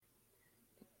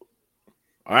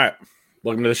All right.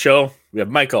 Welcome to the show. We have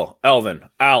Michael, Elvin,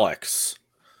 Alex.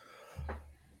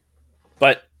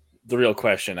 But the real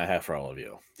question I have for all of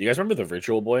you. Do you guys remember the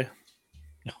Virtual Boy?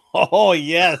 Oh,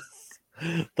 yes.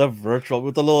 The virtual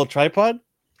with the little tripod?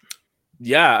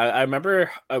 Yeah, I remember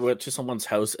I went to someone's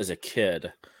house as a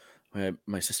kid.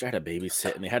 My sister had a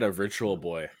babysit, and they had a Virtual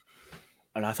Boy.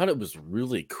 And I thought it was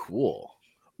really cool.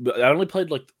 But I only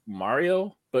played, like,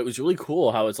 Mario, but it was really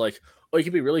cool how it's like, oh, you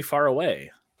could be really far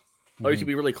away. Or you could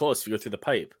be really close if you go through the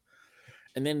pipe.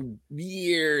 And then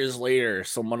years later,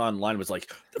 someone online was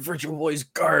like, the Virtual Boy's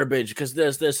garbage because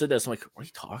this, and this. I'm like, what are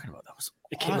you talking about?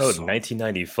 It came out in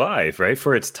 1995, right?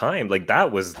 For its time. Like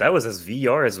that was as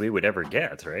VR as we would ever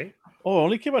get, right? Oh, it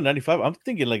only came out in 95. I'm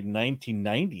thinking like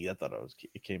 1990. I thought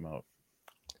it came out.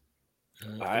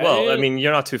 Well, I mean,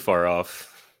 you're not too far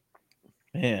off.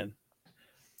 Man.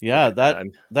 Yeah,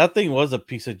 that thing was a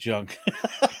piece of junk.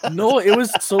 No, it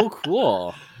was so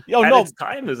cool. Its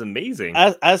time is amazing.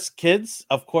 As kids,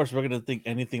 of course, we're gonna think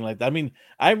anything like that. I mean,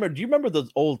 do you remember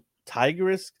those old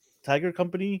Tiger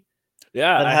company?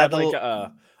 Yeah, I had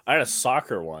I had a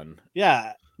soccer one.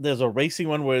 Yeah, there's a racing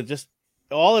one where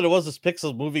all it was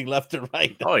pixels moving left and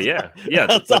right. Oh yeah,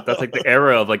 that's like the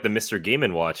era of like the Mr. Game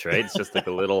 & Watch, right? It's just like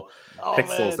the little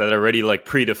pixels that are already like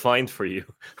predefined for you.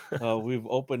 We've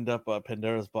opened up a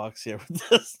Pandora's box here with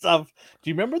this stuff. Do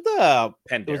you remember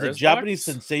it was a Japanese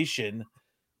sensation?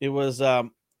 It was a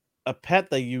pet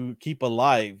that you keep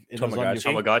alive.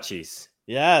 Tamagotchis.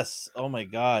 Yes. Oh my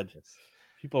god.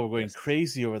 People were going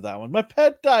crazy over that one. My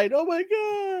pet died. Oh my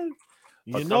god.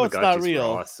 You know it's not real.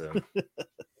 Awesome.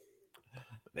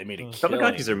 They made it.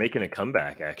 Tamagotchis are making a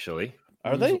comeback, actually.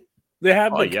 Are they? They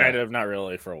have been kind of, not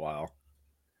really, for a while.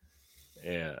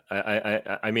 Yeah,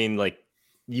 I mean, like,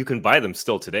 you can buy them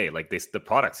still today. Like, the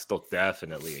product still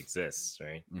definitely exists,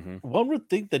 right? Mm-hmm. One would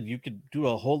think that you could do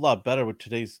a whole lot better with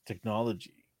today's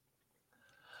technology.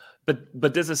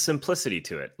 But there's a simplicity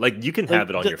to it. Like, you can have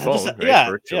it on your phone, right? Yeah,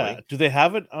 virtually. Yeah. Do they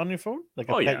have it on your phone? Like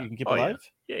a pet you can keep alive?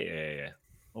 Yeah.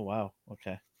 Oh wow.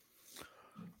 Okay.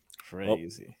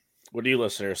 Crazy. Well, what do you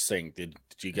listeners think? Did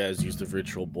you guys use the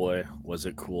Virtual Boy? Was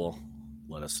it cool?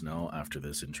 Let us know after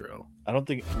this intro. I don't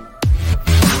think.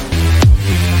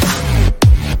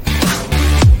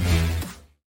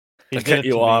 I cut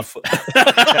you off.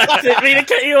 I didn't mean to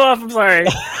cut you off. I'm sorry.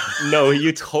 No,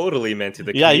 you totally meant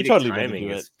it. You totally timing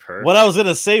is perfect. What I was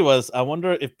gonna say was, I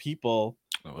wonder if people.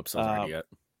 Oh, oops, I was already yet.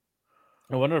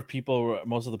 I wonder if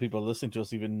most of the people listening to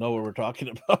us even know what we're talking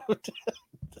about.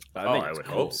 I would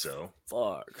hope so.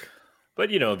 Fuck. But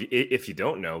if you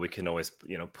don't know, we can always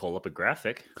pull up a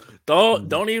graphic.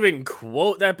 Don't even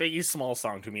quote that Biggie Small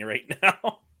song to me right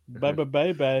now. Bye.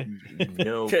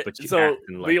 No, but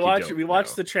we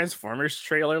watched the Transformers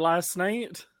trailer last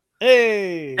night.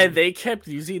 Hey, and they kept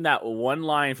using that one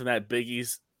line from that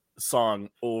Biggie's song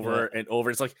over and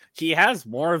over. It's like he has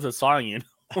more of the song, It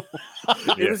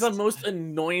was the most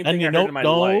annoying thing I heard in my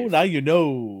life. Now you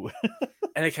know.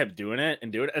 And they kept doing it.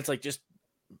 It's like, just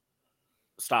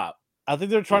stop. I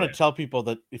think they're trying to tell people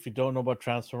that if you don't know about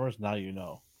Transformers, now you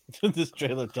know. This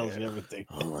trailer tells you everything.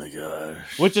 Oh my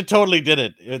gosh. Which it totally did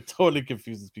it. It totally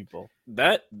confuses people.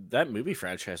 That movie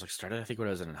franchise started, I think, when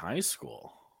I was in high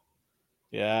school.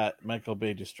 Yeah, Michael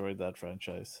Bay destroyed that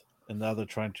franchise. And now they're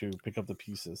trying to pick up the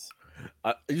pieces.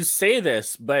 You say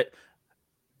this, but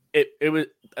it was,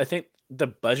 I think the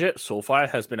budget so far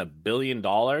has been $1 billion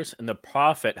and the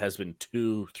profit has been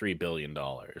 $2-3 billion.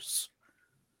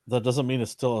 That doesn't mean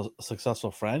it's still a successful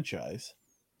franchise.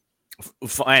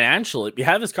 Financially, we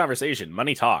have this conversation.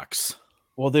 Money talks.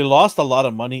 Well, they lost a lot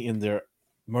of money in their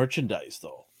merchandise,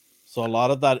 though. So a lot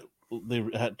of that they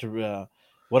had to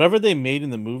whatever they made in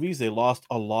the movies, they lost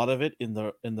a lot of it in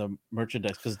the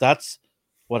merchandise because that's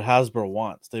what Hasbro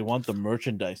wants. They want the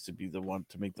merchandise to be the one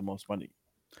to make the most money.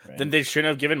 Right? Then they shouldn't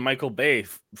have given Michael Bay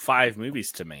 5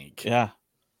 movies to make. Yeah.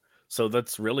 So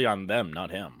that's really on them,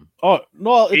 not him. Oh,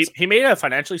 no. He made a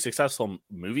financially successful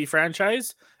movie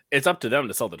franchise. It's up to them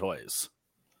to sell the toys.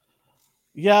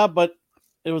 Yeah, but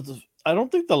I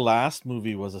don't think the last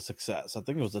movie was a success. I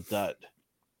think it was a dud.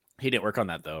 He didn't work on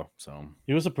that, though. So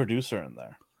he was a producer in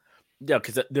there. Yeah,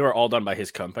 because they were all done by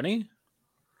his company.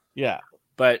 Yeah.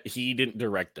 But he didn't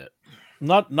direct it.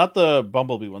 Not the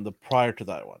Bumblebee one, the prior to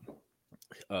that one.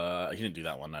 He didn't do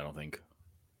that one, I don't think.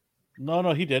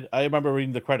 No, he did. I remember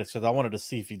reading the credits because I wanted to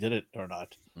see if he did it or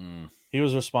not. He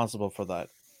was responsible for that.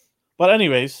 But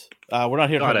anyways, we're not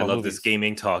here to talk about movies. This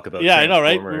gaming talk about I know,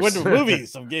 right? We went to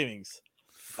movies, some gamings.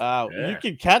 You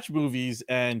can catch movies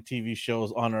and TV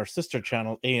shows on our sister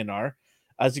channel, ANR.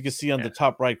 As you can see on the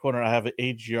top right corner, I have an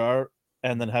AGR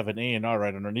and then have an ANR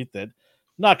right underneath it.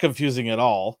 Not confusing at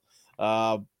all.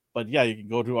 But yeah, you can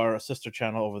go to our sister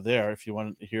channel over there if you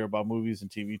want to hear about movies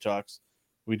and TV talks.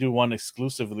 We do one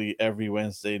exclusively every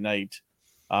Wednesday night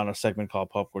on a segment called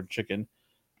Popcorn Chicken.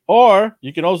 Or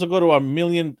you can also go to our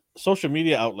million social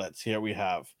media outlets here we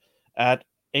have at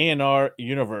ANR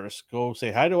Universe. Go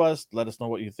say hi to us. Let us know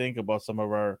what you think about some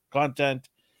of our content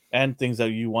and things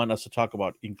that you want us to talk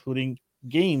about, including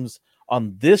games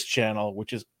on this channel,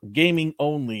 which is gaming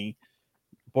only,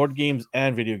 board games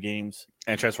and video games.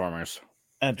 And Transformers.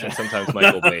 And sometimes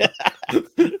Michael Bay.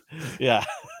 Yeah.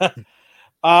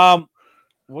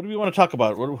 What do we want to talk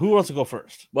about? Who wants to go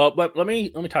first? Well, but let me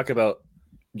talk about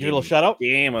Give a little shout out.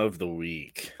 Game of the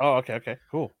week. Oh, okay,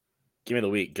 cool. Game of the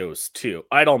week goes to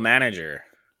Idle Manager.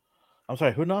 I'm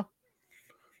sorry, who now?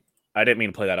 I didn't mean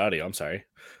to play that audio. I'm sorry.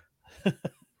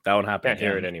 That one happened. Can't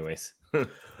hear it anyways.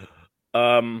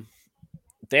 Damn,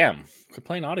 quit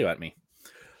playing audio at me.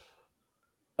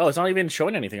 Oh, it's not even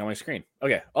showing anything on my screen.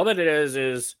 Okay, all that it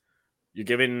is you're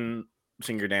giving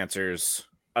singer dancers.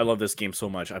 I love this game so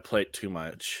much. I play it too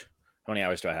much. How many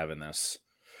hours do I have in this?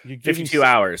 52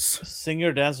 hours.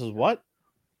 Singer dances what?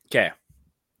 Okay.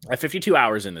 I have 52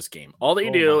 hours in this game. All that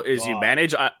you do is you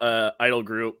manage idol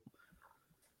group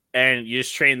and you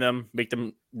just train them, make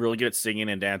them really good at singing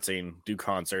and dancing, do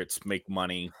concerts, make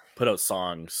money, put out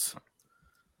songs.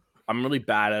 I'm really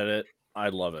bad at it. I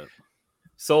love it.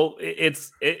 So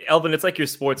Elvin, it's like your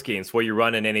sports games where you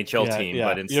run an NHL team,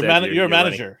 but instead you're a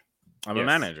manager. I'm a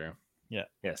manager. Yeah.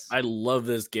 Yes. I love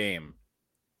this game.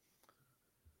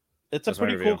 It's a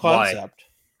pretty cool concept.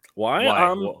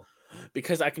 Why?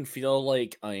 Because I can feel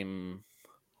like I'm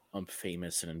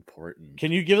famous and important.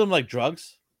 Can you give them like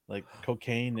drugs, like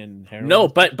cocaine and heroin? No,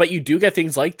 but you do get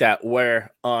things like that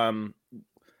where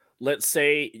let's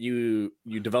say you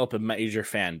develop a major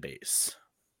fan base,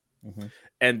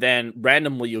 and then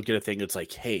randomly you'll get a thing that's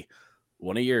like, hey,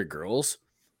 one of your girls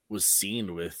was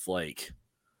seen with like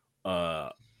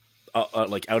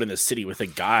out in the city with a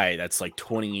guy that's like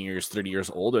 20 years, 30 years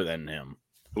older than him.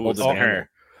 Older than her.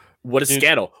 What a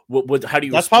scandal. How do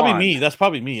you respond? That's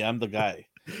probably me. I'm the guy.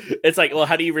 It's like, well,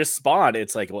 how do you respond?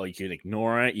 It's like, well, you can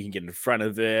ignore it. You can get in front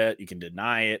of it. You can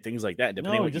deny it. Things like that.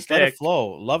 Depending on just let it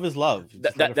flow. Love is love.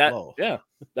 Flow. Yeah,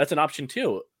 that's an option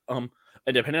too. And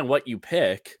depending on what you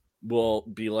pick, will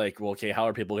be like, well, okay, how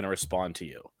are people going to respond to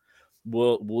you?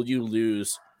 Will you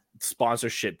lose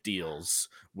sponsorship deals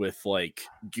with like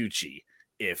Gucci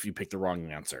if you pick the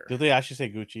wrong answer? Do they actually say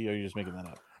Gucci, or are you just making that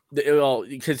up? Well,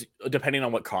 because depending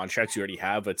on what contracts you already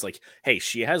have, it's like, hey,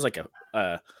 she has like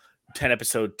a 10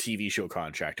 episode TV show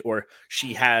contract, or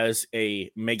she has a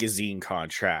magazine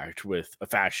contract with a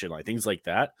fashion line, things like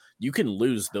that. You can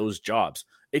lose those jobs.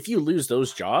 If you lose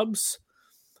those jobs,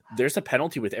 there's a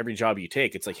penalty with every job you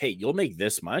take. It's like, hey, you'll make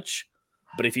this much,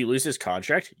 but if you lose this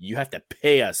contract, you have to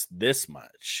pay us this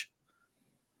much.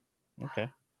 Okay.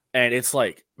 And it's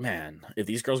like, man, if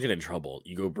these girls get in trouble,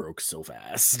 you go broke so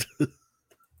fast.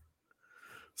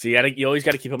 So you always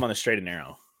got to keep them on the straight and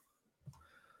narrow.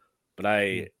 But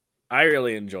I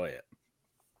really enjoy it.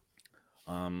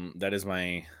 That is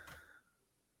my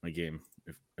game.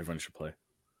 If everyone should play.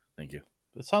 Thank you.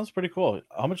 It sounds pretty cool.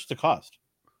 How much does it cost?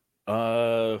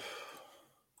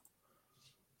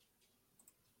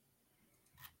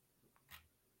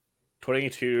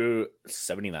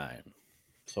 $22.79.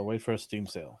 So wait for a Steam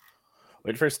sale.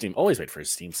 Always wait for a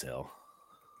Steam sale.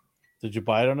 Did you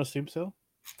buy it on a Steam sale?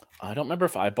 I don't remember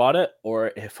if I bought it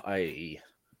or if I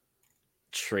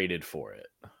traded for it.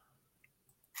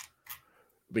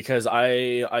 Because I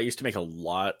used to make a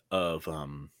lot of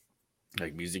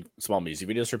like small music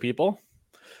videos for people.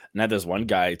 And I had this one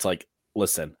guy, it's like,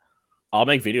 listen, I'll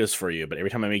make videos for you, but every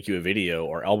time I make you a video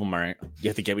or album art, you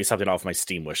have to get me something off my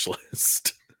Steam wish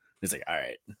list. He's like, all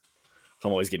right. I'm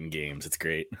always getting games. It's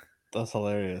great. That's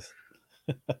hilarious.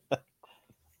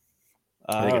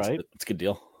 All right. It's a good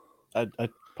deal. I'd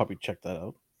probably check that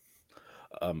out.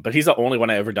 But he's the only one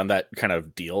I ever done that kind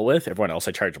of deal with. Everyone else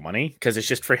I charge money because it's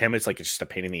just for him. It's just a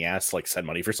pain in the ass to like send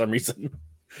money for some reason.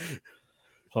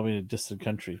 Probably in a distant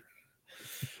country.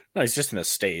 No, he's just in the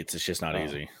States. It's just not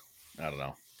easy. I don't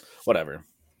know. Whatever.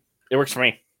 It works for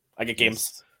me. I get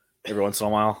games every once in a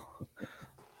while.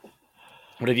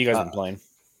 What have you guys been playing?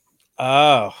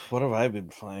 What have I been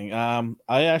playing?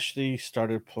 I actually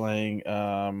started playing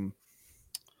God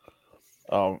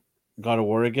of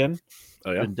War again.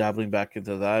 Oh yeah, been dabbling back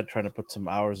into that, trying to put some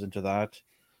hours into that.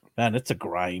 Man, it's a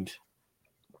grind.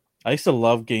 I used to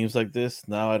love games like this.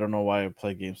 Now I don't know why I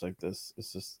play games like this.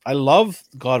 It's just I love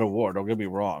God of War. Don't get me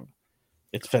wrong,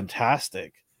 it's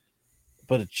fantastic.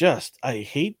 But I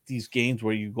hate these games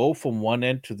where you go from one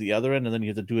end to the other end and then you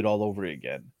have to do it all over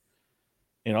again.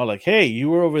 You know, like, hey, you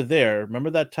were over there.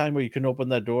 Remember that time where you couldn't open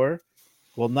that door?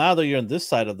 Well, now that you're on this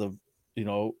side of the,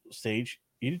 stage,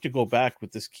 you need to go back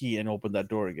with this key and open that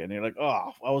door again. You're like,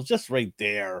 oh, I was just right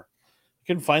there. You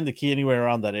couldn't find the key anywhere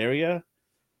around that area.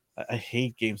 I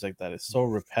hate games like that. It's so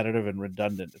repetitive and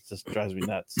redundant. It just drives me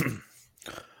nuts.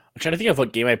 I'm trying to think of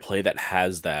what game I play that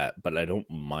has that, but I don't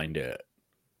mind it.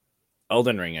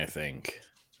 Elden Ring, I think.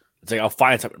 It's like I'll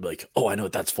find something and be like, oh, I know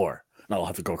what that's for. And I'll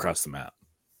have to go across the map.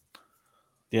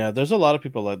 Yeah, there's a lot of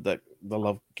people that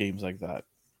love games like that.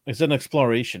 It's an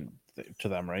exploration to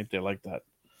them, right? They like that.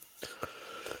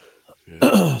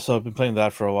 Yeah. So I've been playing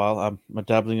that for a while. I'm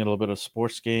dabbling in a little bit of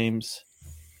sports games.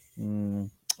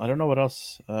 I don't know what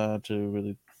else to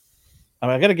really. I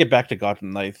mean, I got to get back to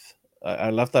Gotham Knights.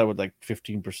 I left that with like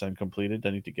 15% completed.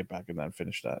 I need to get back in that and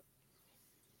finish that.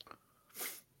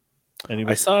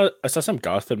 Anyway. I saw some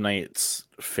Gotham Knights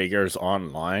figures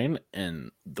online,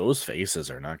 and those faces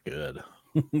are not good.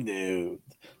 No,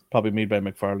 probably made by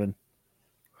McFarlane.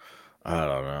 I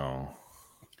don't know.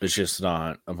 It's just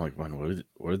not. I'm like, man,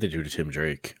 what did they do to Tim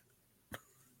Drake?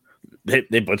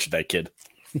 They butchered that kid.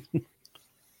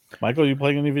 Michael, you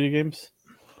playing any video games?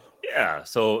 Yeah.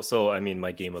 So I mean,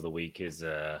 my game of the week is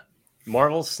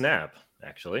Marvel Snap,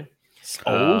 actually.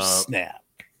 Oh, Snap.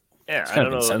 Yeah, it's kind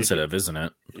of insensitive, isn't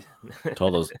it? To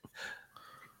all those.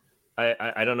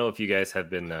 I don't know if you guys have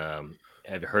been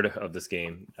have heard of this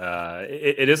game.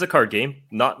 It is a card game,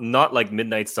 not like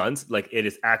Midnight Suns. Like, it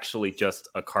is actually just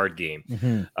a card game.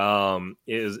 Mm-hmm.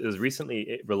 It was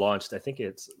recently relaunched. I think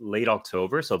it's late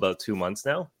October, so about 2 months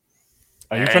now.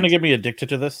 Are you trying to get me addicted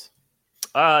to this?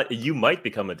 You might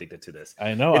become addicted to this.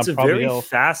 I know. It's a very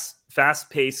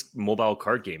fast-paced mobile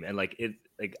card game, and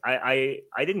I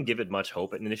didn't give it much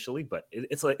hope initially, but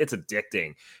it's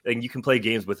addicting. And you can play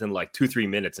games within like 2-3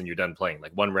 minutes, and you're done playing.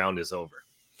 Like, one round is over.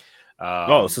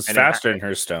 So it's faster than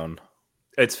Hearthstone.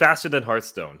 It's faster than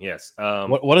Hearthstone. Yes.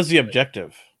 What is the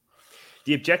objective?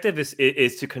 The objective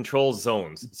is to control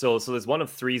zones. So there's one of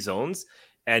 3 zones,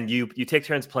 and you take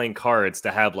turns playing cards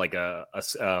to have like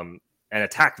an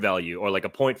attack value or like a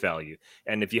point value.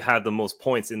 And if you have the most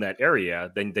points in that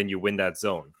area, then you win that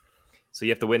zone. So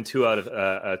you have to win 2 out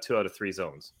of 3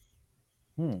 zones.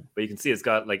 But you can see it's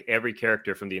got like every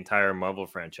character from the entire Marvel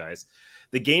franchise.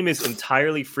 The game is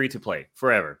entirely free to play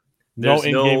forever. There's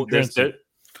the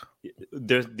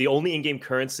only in-game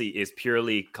currency is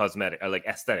purely cosmetic, like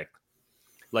aesthetic.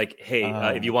 Like, hey,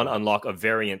 if you want to unlock a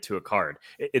variant to a card,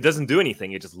 it doesn't do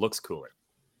anything. It just looks cooler.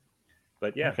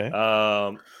 But yeah, okay.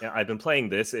 I've been playing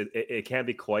this. It can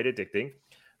be quite addicting.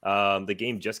 The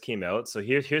game just came out, so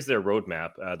here's their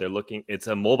roadmap. It's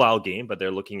a mobile game, but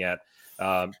they're looking at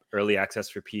early access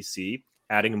for PC,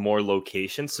 adding more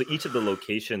locations. So each of the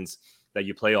locations that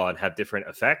you play on have different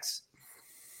effects,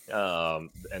 and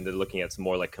they're looking at some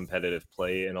more like competitive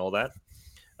play and all that.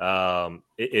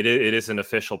 It is an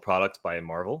official product by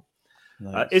Marvel.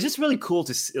 Nice. It's just really cool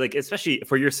to see, like, especially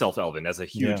for yourself, Elvin, as a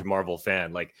huge Marvel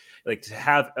fan, like to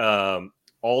have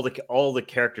all the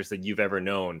characters that you've ever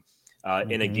known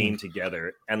in a game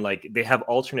together, and like they have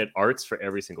alternate arts for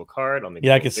every single card.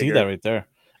 I can see that right there.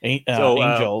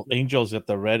 Angel's got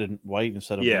the red and white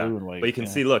instead of blue and white. But you can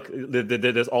see, look,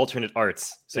 there's alternate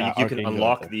arts, so you can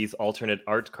unlock these alternate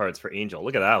art cards for Angel.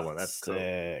 Look at that one. That's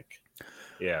sick.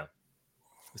 Cool. Yeah.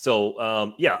 So,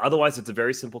 otherwise it's a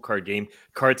very simple card game.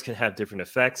 Cards can have different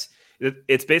effects.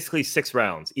 It's basically 6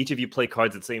 rounds. Each of you play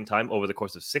cards at the same time over the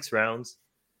course of 6 rounds.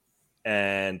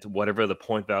 And whatever the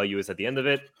point value is at the end of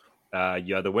it,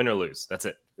 you either win or lose. That's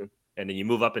it. And then you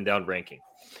move up and down ranking.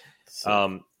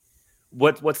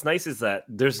 What's nice is that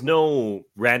there's no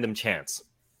random chance,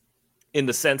 in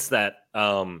the sense that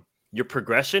your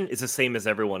progression is the same as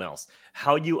everyone else.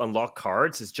 How you unlock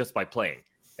cards is just by playing.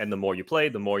 And the more you play,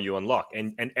 the more you unlock.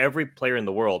 And every player in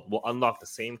the world will unlock the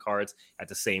same cards at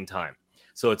the same time.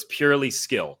 So it's purely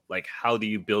skill. Like, how do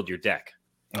you build your deck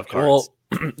of cards?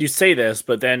 Well, you say this,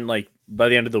 but then like by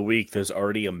the end of the week, there's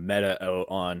already a meta out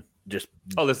on just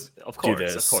of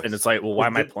course. And it's like, well, why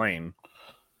am I playing?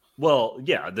 Well,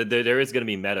 yeah, there is going to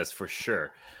be metas for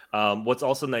sure. What's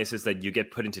also nice is that you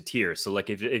get put into tiers. So like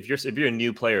if you're a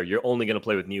new player, you're only going to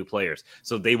play with new players.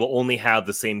 So they will only have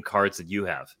the same cards that you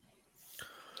have.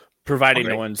 Providing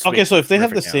no one's so if they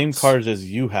have the same cards as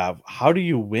you have, how do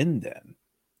you win then?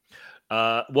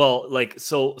 Well, like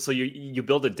so you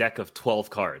build a deck of 12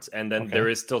 cards, and then there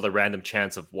is still the random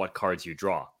chance of what cards you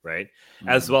draw, right?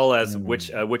 As well as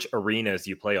which arenas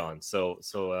you play on. So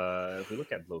if we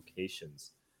look at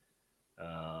locations,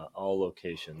 all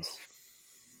locations,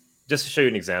 just to show you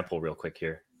an example real quick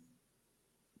here.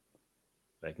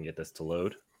 If I can get this to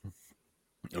load.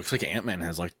 It looks like Ant-Man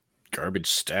has like garbage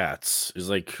stats. He's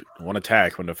like 1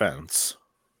 attack, 1 defense.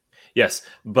 Yes,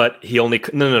 but he only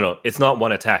no. It's not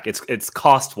 1 attack. It's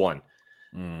cost 1,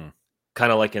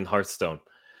 kind of like in Hearthstone.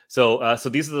 So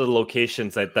these are the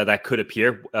locations that could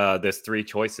appear. There's 3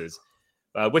 choices,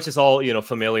 which is all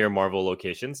familiar Marvel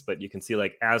locations. But you can see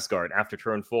like Asgard after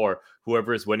turn 4,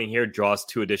 whoever is winning here draws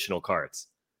 2 additional cards,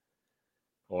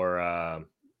 or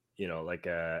like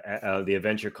the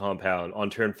Adventure Compound on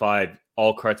turn 5.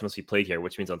 All cards must be played here,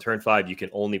 which means on turn 5 you can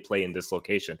only play in this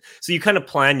location. So you kind of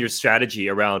plan your strategy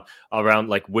around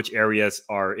like which areas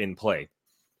are in play.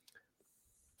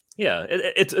 Yeah,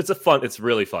 it's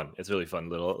really fun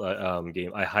little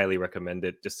game. I highly recommend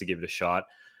it just to give it a shot.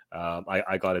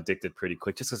 I got addicted pretty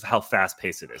quick just because of how fast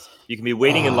paced it is. You can be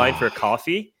waiting in line for a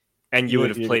coffee, and you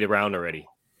would have played around already.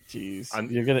 Jeez,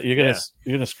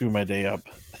 you're gonna screw my day up.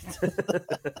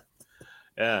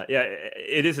 Yeah,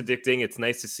 it is addicting. It's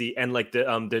nice to see, and like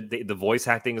the voice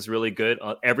acting is really good.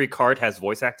 Every card has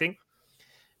voice acting,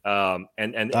 and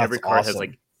every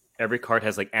card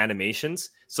has like animations.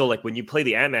 So like when you play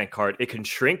the Ant-Man card, it can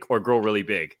shrink or grow really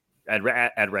big at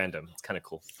random. It's kind of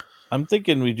cool. I'm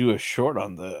thinking we do a short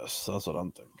on this. That's what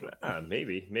I'm thinking.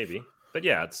 Maybe. But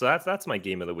yeah, so that's my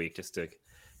game of the week. Just to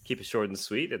keep it short and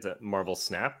sweet. It's a Marvel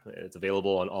Snap. It's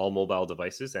available on all mobile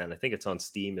devices, and I think it's on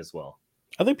Steam as well.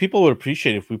 I think people would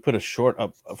appreciate if we put a short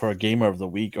up for a gamer of the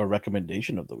week or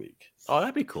recommendation of the week. Oh,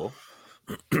 that'd be cool.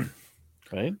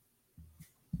 Right?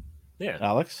 Yeah.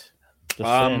 Alex?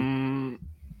 I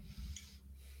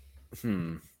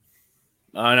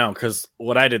know, because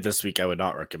what I did this week, I would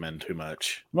not recommend too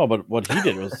much. No, but what he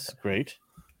did was great.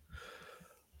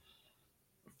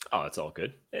 Oh, it's all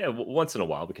good. Yeah, once in a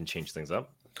while we can change things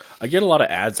up. I get a lot of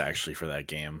ads actually for that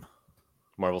game.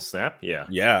 Marvel Snap? Yeah.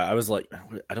 Yeah, I was like,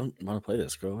 I don't want to play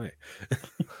this. Go away.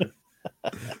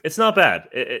 It's not bad.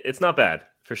 It's not bad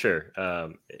for sure.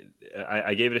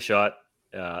 I gave it a shot,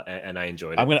 and I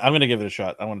enjoyed it. I'm gonna give it a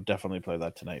shot. I want to definitely play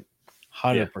that tonight.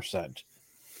 100%.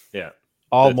 Yeah.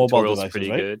 All mobile devices, pretty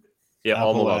right? good. Yeah, Apple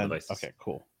all mobile and... devices. Okay,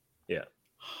 cool. Yeah.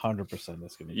 100%.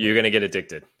 That's gonna be You're gonna get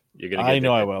addicted. You're gonna. I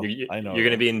know I will. I know you're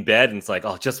gonna be in bed, and it's like,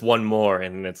 oh, just one more,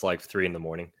 and it's like 3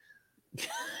 a.m.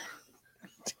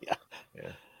 Yeah.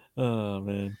 Oh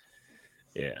man.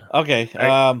 Yeah. Okay.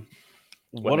 Right.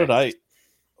 What did I?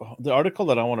 The article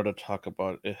that I wanted to talk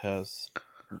about, it has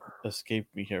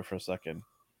escaped me here for a second.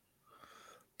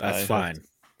 That's fine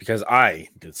because I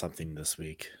did something this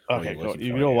week. Okay, go.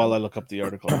 While I look up the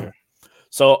article here.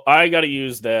 So I got to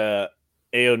use the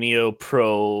AO Neo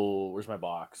Pro. Where's my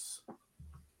box?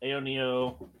 AO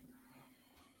Neo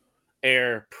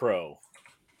Air Pro.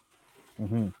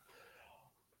 Mm-hmm.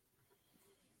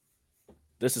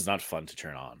 This is not fun to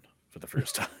turn on for the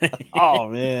first time. Oh,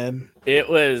 man. It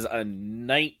was a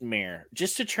nightmare.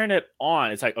 Just to turn it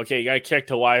on, it's like, okay, you got to connect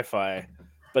to Wi-Fi.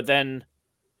 But then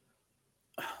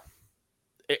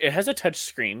it has a touch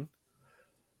screen.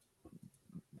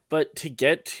 But to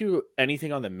get to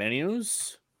anything on the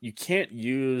menus, you can't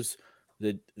use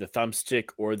the thumbstick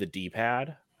or the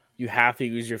D-pad. You have to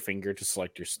use your finger to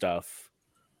select your stuff.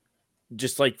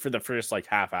 Just like for the first like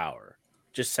half hour.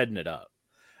 Just setting it up.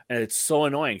 And it's so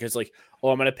annoying because like, oh,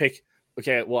 I'm going to pick,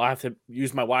 okay, well, I have to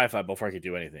use my Wi-Fi before I can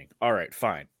do anything. All right,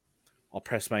 fine. I'll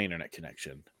press my internet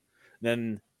connection.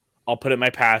 Then I'll put in my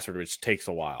password, which takes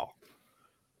a while.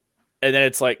 And then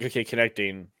it's like, okay,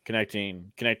 connecting.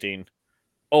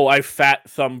 Oh, I fat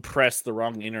thumb pressed the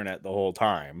wrong internet the whole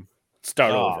time.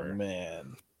 Start over.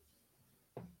 Man.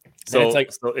 So it's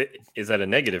like, is that a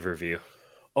negative review?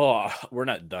 Oh, we're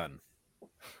not done.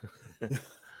 I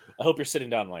hope you're sitting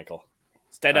down, Michael.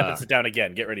 Stand up and sit down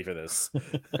again. Get ready for this.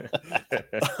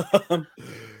 And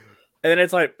then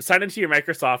it's like, sign into your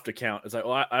Microsoft account. It's like,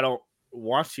 well, I don't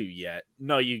want to yet.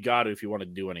 No, you got to if you want to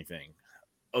do anything.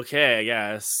 Okay, I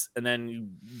guess. And then you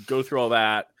go through all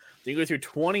that. Then you go through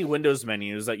 20 Windows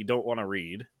menus that you don't want to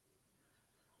read.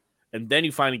 And then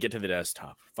you finally get to the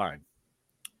desktop. Fine.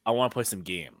 I want to play some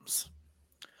games.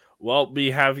 Well,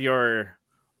 we have your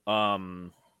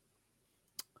Xbox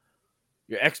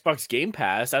Game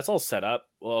Pass. That's all set up.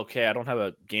 Well, okay, I don't have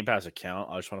a Game Pass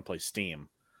account. I just want to play Steam.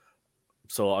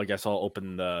 So I guess I'll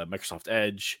open the Microsoft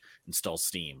Edge, install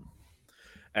Steam.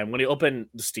 And when you open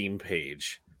the Steam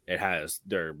page, it has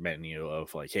their menu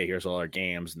of like, hey, here's all our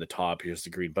games. In the top, here's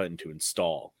the green button to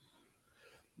install.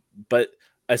 But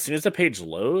as soon as the page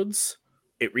loads,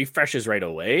 it refreshes right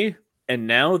away. And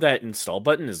now that install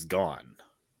button is gone.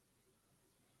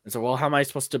 And so, well, how am I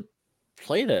supposed to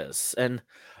play this? And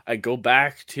I go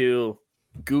back to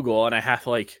Google and I have to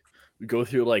like go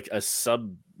through like a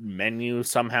sub menu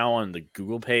somehow on the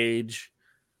Google page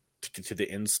to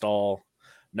the install.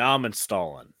 Now I'm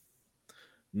installing.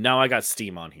 Now I got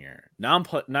Steam on here. Now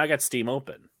I got Steam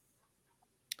open,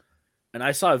 and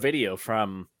I saw a video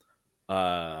from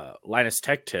Linus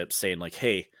Tech Tips saying like,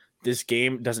 "Hey, this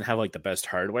game doesn't have like the best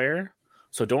hardware,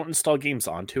 so don't install games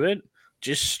onto it.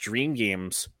 Just stream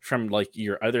games from like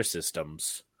your other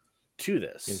systems to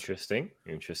this." Interesting.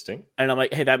 And I'm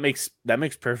like, "Hey, that makes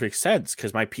perfect sense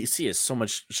because my PC is so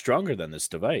much stronger than this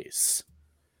device."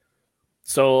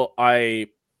 So I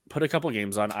put a couple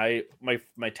games on.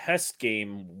 My test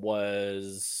game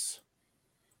was,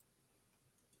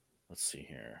 let's see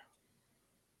here.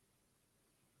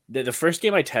 The first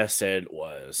game I tested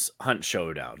was Hunt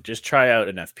Showdown. Just try out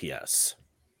an FPS.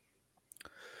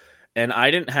 And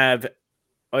I didn't have.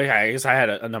 Oh yeah, I guess I had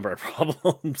a number of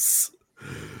problems.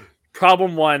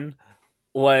 Problem one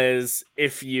was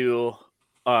if you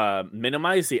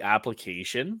minimize the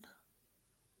application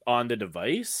on the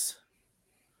device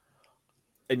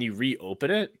and you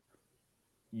reopen it,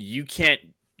 you can't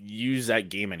use that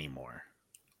game anymore.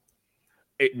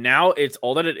 Now it's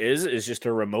all that it is just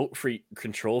a remote free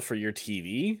control for your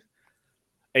TV,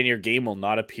 and your game will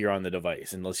not appear on the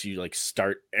device unless you like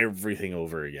start everything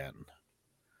over again.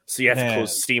 So you have to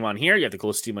close Steam on here, you have to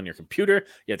close Steam on your computer,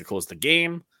 you have to close the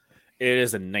game. It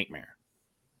is a nightmare.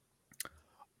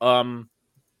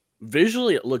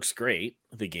 Visually it looks great,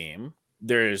 the game.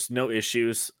 There's no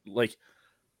issues. Like,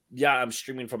 yeah, I'm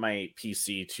streaming from my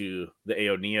PC to the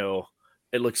AO Neo.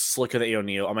 It looks slicker than AO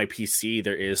Neo. On my PC,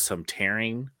 there is some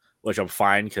tearing, which I'm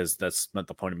fine because that's not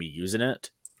the point of me using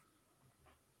it.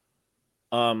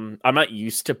 I'm not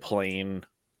used to playing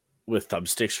with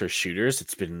thumbsticks for shooters.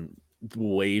 It's been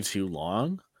way too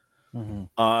long.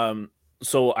 Mm-hmm.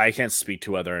 So I can't speak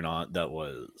to whether or not that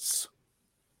was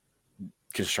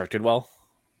constructed well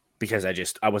because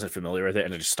I wasn't familiar with it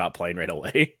and I just stopped playing right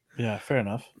away. Yeah, fair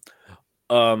enough.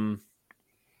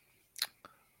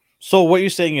 So what you're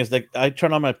saying is that I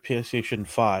turn on my PlayStation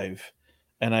 5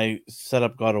 and I set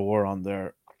up God of War on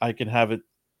there. I can have it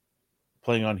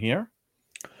playing on here?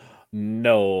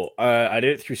 No, I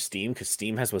did it through Steam because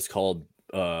Steam has what's called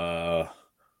what's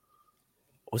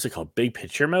it called? Big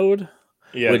picture mode?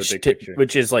 Yeah,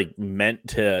 which is like meant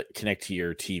to connect to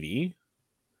your TV.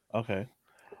 Okay.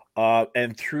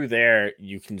 And through there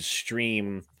you can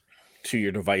stream to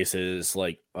your devices.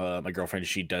 Like my girlfriend,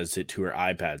 she does it to her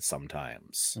iPad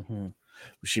sometimes. Mm-hmm.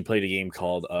 She played a game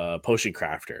called Potion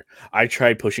Crafter. I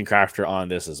tried Potion Crafter on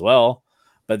this as well,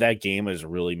 but that game is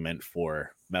really meant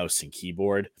for mouse and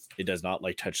keyboard. It does not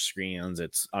like touch screens.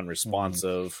 It's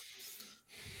unresponsive.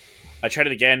 I tried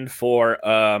it again for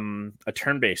a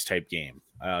turn-based type game,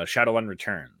 Shadowrun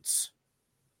Returns.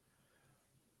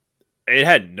 It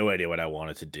had no idea what I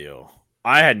wanted to do.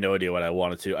 I had no idea what I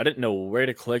wanted to. I didn't know where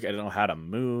to click. I didn't know how to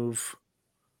move.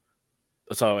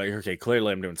 So like, okay,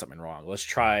 clearly I'm doing something wrong. Let's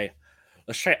try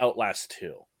Outlast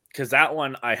 2. Because that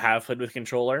one I have played with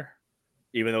controller,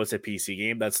 even though it's a PC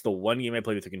game. That's the one game I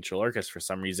played with a controller because for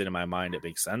some reason in my mind it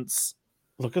makes sense.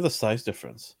 Look at the size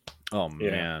difference. Oh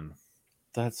man.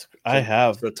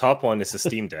 The top one is the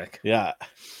Steam Deck. Yeah.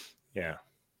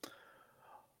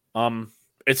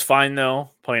 It's fine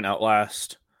though, playing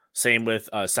Outlast. Same with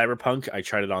Cyberpunk. I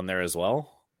tried it on there as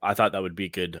well. I thought that would be a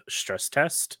good stress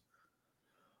test.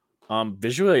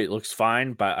 Visually it looks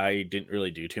fine, but I didn't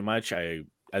really do too much.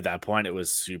 At that point it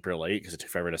was super late because it took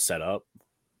forever to set up.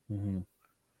 Mm-hmm.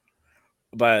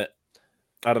 But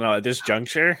I don't know, at this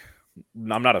juncture,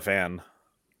 I'm not a fan.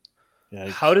 Yeah.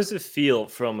 How does it feel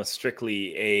from a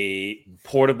strictly a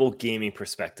portable gaming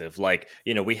perspective? Like,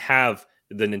 we have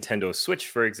the Nintendo Switch,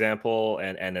 for example,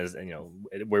 and as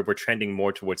we're trending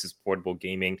more towards this portable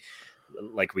gaming,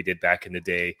 like we did back in the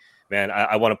day. Man,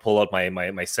 I want to pull out my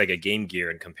Sega Game Gear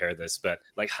and compare this, but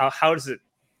like, how does it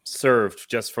serve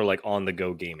just for like on the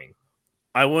go gaming?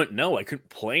 I wouldn't know. I couldn't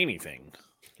play anything.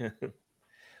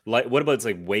 Like, what about its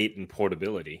like weight and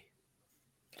portability?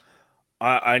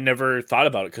 I never thought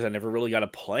about it because I never really got to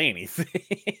play anything.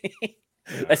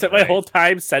 I spent my whole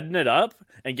time setting it up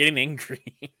and getting angry.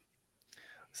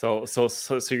 So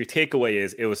your takeaway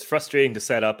is it was frustrating to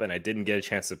set up and I didn't get a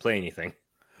chance to play anything.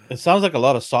 It sounds like a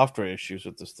lot of software issues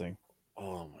with this thing.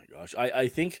 Oh my gosh. I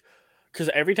think because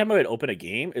every time I would open a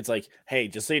game, it's like, hey,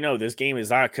 just so you know, this game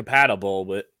is not compatible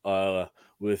with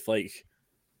like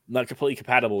not completely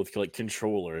compatible with like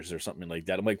controllers or something like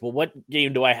that. I'm like, well, what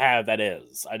game do I have that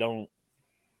is? I don't.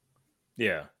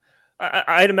 Yeah.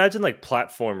 I'd imagine like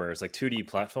platformers, like 2D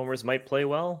platformers might play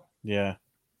well. Yeah.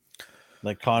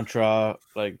 Like Contra,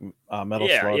 like Metal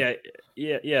Slug.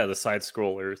 Yeah, the side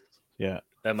scrollers. Yeah.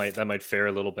 That might fare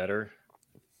a little better.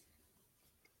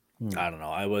 I don't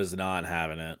know. I was not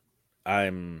having it.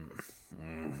 I'd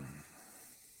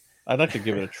like to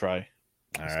give it a try.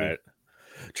 All right.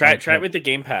 Try it with the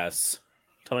Game Pass.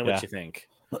 Tell me Yeah. what you think.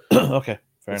 Okay,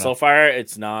 fair So enough. far,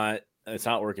 it's not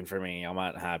working for me. I'm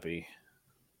not happy.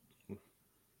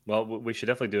 Well, we should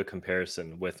definitely do a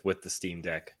comparison with the Steam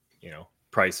Deck.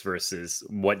 Price versus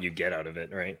what you get out of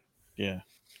it, right? Yeah.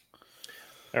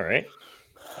 All right.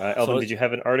 Elvin, did you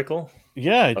have an article?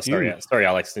 Yeah, I Oh, do. sorry,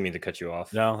 Alex. Didn't mean to cut you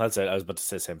off. No, that's it. I was about to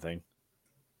say the same thing.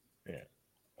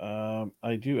 Yeah.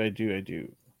 I do.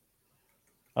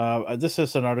 This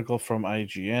is an article from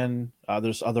IGN.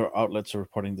 There's other outlets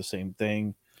reporting the same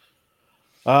thing.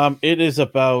 It is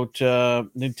about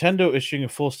Nintendo issuing a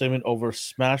full statement over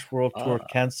Smash World Tour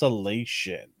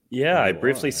cancellation. Yeah, I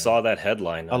briefly saw that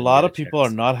headline. A lot of people are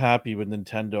not happy with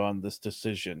Nintendo on this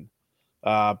decision.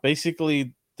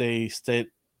 Basically, they state,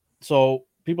 so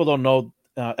people don't know,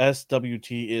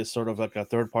 SWT is sort of like a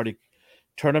third-party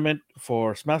tournament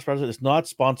for Smash Bros. It's not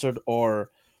sponsored or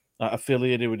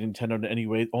affiliated with Nintendo in any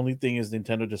way. Only thing is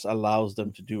Nintendo just allows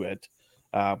them to do it,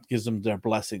 gives them their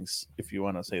blessings, if you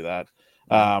want to say that.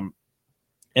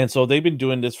 And so they've been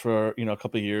doing this for a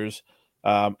couple of years,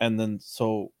 and then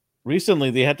so recently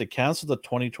they had to cancel the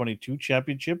 2022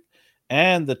 championship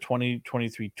and the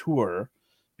 2023 tour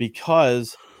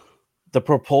because the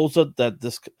proposal that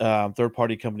this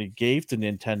third-party company gave to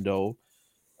Nintendo,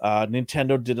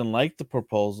 Nintendo didn't like the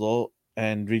proposal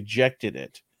and rejected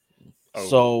it. Oh.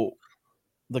 So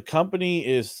the company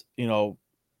is, the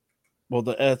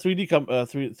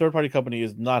 3D third-party company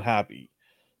is not happy.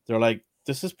 They're like,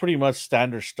 this is pretty much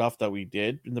standard stuff that we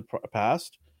did in the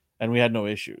past, and we had no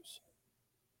issues.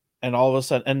 And all of a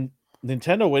sudden, and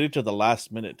Nintendo waited to the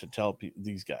last minute to tell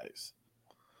these guys.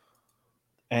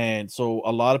 And so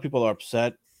a lot of people are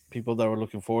upset. People that were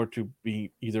looking forward to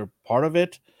be either part of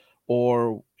it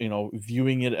or,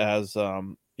 viewing it as,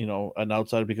 an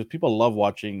outsider, because people love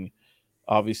watching,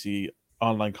 obviously,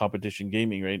 online competition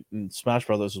gaming, right? And Smash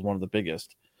Brothers is one of the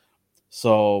biggest.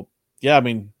 So, yeah, I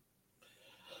mean,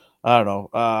 I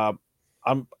don't know.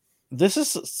 This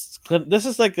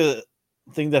is like a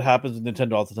thing that happens with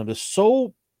Nintendo all the time.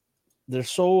 They're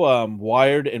so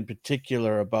wired and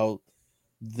particular about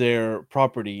their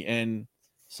property, and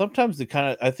sometimes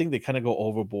I think they kind of go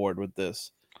overboard with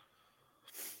this.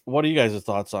 What are you guys'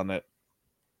 thoughts on it?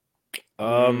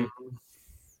 They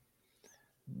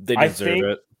deserve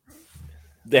it.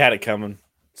 They had it coming.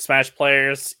 Smash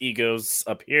players, egos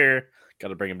up here. Got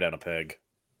to bring them down a peg.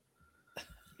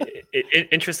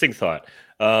 Interesting thought.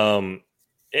 And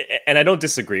I don't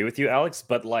disagree with you, Alex,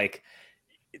 but like,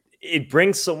 it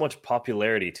brings so much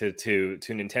popularity to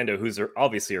Nintendo, who's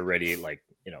obviously already like,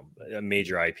 a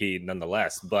major IP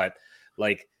nonetheless. But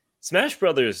like, Smash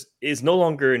Brothers is no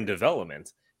longer in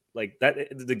development. Like that,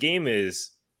 the game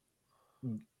is,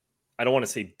 I don't want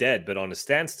to say dead, but on a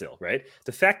standstill, right?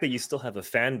 The fact that you still have a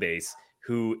fan base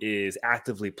who is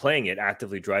actively playing it,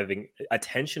 actively driving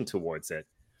attention towards it,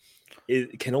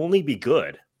 it can only be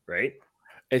good, right?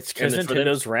 It's because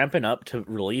Nintendo's ramping up to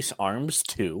release ARMS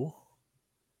 2.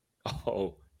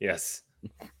 Oh, yes.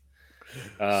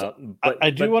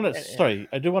 I do want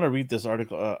to read this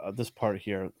article, this part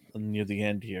here near the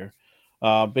end here.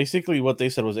 Basically, what they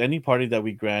said was any party that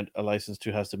we grant a license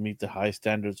to has to meet the high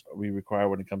standards we require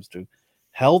when it comes to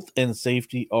health and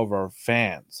safety of our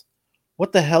fans.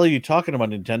 What the hell are you talking about,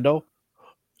 Nintendo?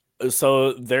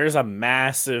 So there's a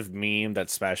massive meme that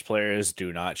Smash players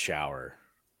do not shower.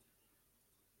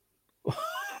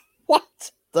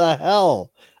 What the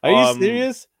hell? Are you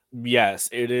serious? Yes,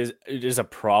 it is. It is a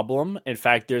problem. In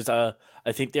fact, I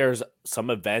think there's some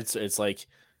events. It's like,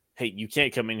 hey, you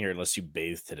can't come in here unless you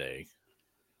bathe today.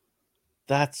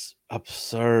 That's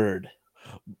absurd.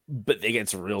 But they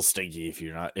get real stinky if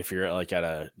you're like at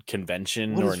a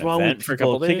convention what or an event for a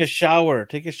couple days. Take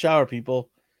a shower, people.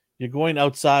 You're going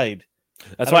outside.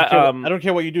 That's why I don't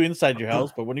care what you do inside your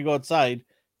house, but when you go outside,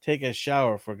 take a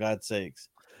shower, for God's sakes.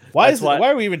 Why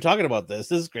are we even talking about this?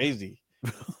 This is crazy.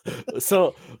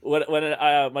 So when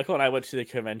Michael and I went to the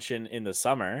convention in the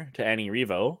summer to Annie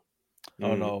Revo.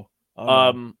 No.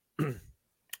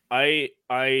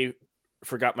 I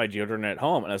forgot my deodorant at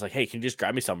home, and I was like, "Hey, can you just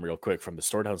grab me some real quick from the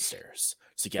store downstairs?"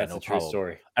 So yeah, that's no a true problem.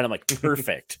 Story. And I'm like,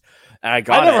 perfect. And I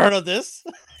got it. I never heard of this.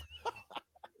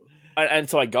 and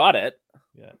so I got it.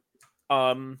 Yeah.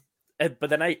 But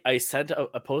then I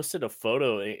posted a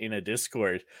photo in a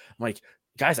Discord. I'm like,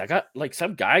 guys, I got like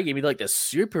some guy gave me like this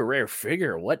super rare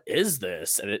figure. What is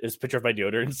this? And it's a picture of my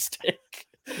deodorant stick.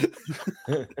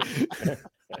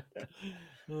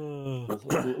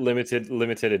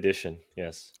 limited edition.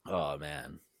 Yes. Oh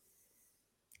man.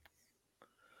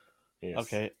 Yes.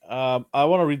 Okay. I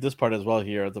want to read this part as well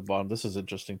here at the bottom. This is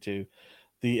interesting too.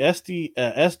 The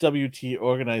SWT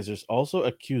organizers also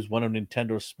accused one of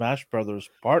Nintendo Smash Brothers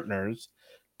partners,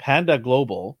 Panda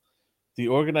Global, the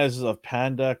organizers of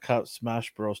Panda Cup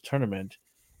Smash Bros. Tournament,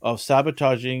 of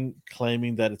sabotaging,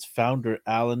 claiming that its founder,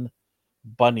 Alan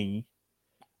Bunny,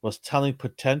 was telling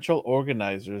potential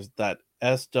organizers that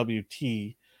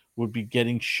SWT would be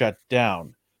getting shut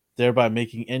down, thereby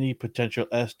making any potential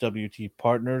SWT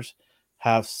partners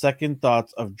have second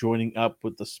thoughts of joining up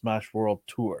with the Smash World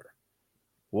Tour.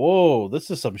 Whoa,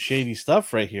 this is some shady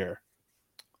stuff right here.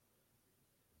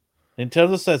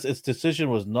 Nintendo says its decision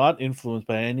was not influenced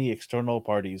by any external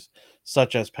parties,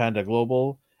 such as Panda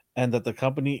Global, and that the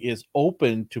company is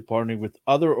open to partnering with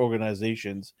other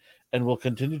organizations and will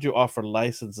continue to offer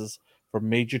licenses for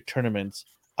major tournaments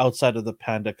outside of the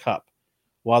Panda Cup.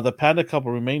 While the Panda Cup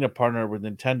will remain a partner with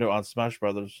Nintendo on Smash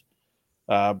Bros.,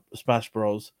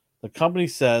 the company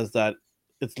says that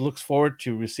it looks forward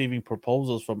to receiving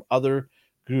proposals from other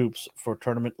groups for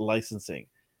tournament licensing.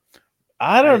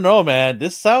 I don't know, man.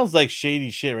 This sounds like shady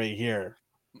shit right here.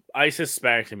 I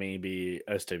suspect maybe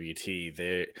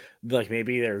SWT,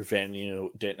 maybe their venue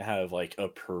didn't have like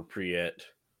appropriate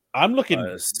I'm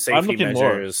looking safety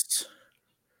measures.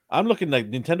 I'm looking like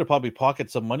Nintendo probably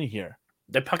pockets some money here.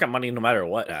 They pocket money no matter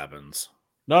what happens.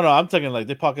 No, I'm thinking like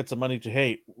they pocket some money to,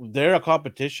 hey, they're a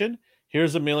competition.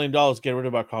 Here's $1 million. Get rid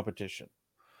of our competition.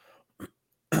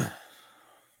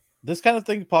 This kind of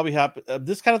thing probably happen.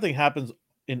 This kind of thing happens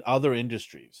in other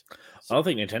industries. I don't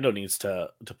think Nintendo needs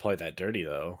to play that dirty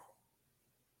though.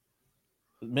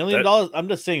 $1 million. I'm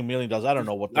just saying $1 million. I don't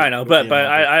know what. I know, but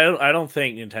I don't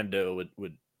think Nintendo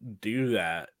would do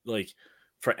that like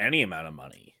for any amount of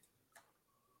money.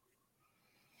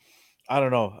 I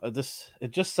don't know.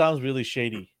 It just sounds really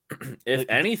shady. If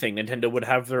anything, Nintendo would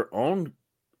have their own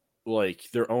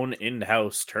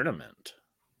in-house tournament.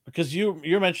 Because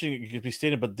you're mentioning it could be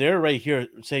stated, but they're right here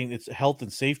saying it's a health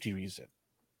and safety reason.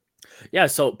 Yeah,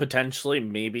 so potentially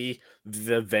maybe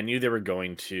the venue they were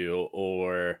going to,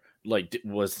 or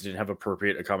didn't have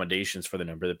appropriate accommodations for the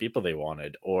number of people they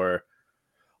wanted, or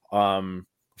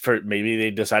for maybe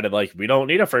they decided we don't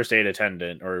need a first aid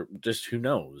attendant, or just who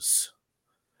knows.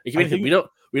 We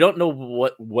don't know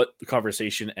what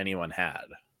conversation anyone had.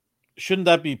 Shouldn't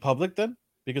that be public then?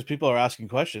 Because people are asking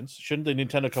questions. Shouldn't the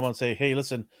Nintendo come on and say, hey,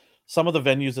 listen, some of the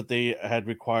venues that they had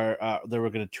they were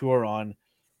going to tour on,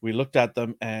 we looked at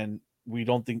them and we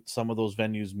don't think some of those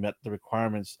venues met the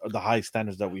requirements or the high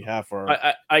standards that we have for.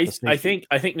 I think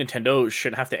Nintendo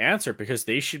should have to answer, because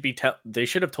they should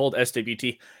have told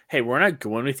SWT, hey, we're not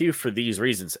going with you for these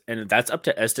reasons, and that's up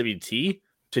to SWT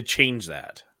to change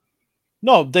that.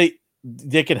 No, they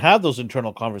can have those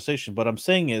internal conversations, but I'm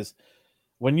saying is,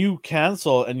 when you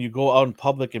cancel and you go out in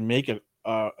public and make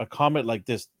a comment like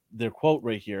this, their quote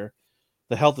right here,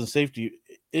 the health and safety,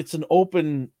 it's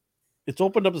opened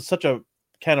up to such a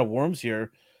can of worms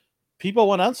here. People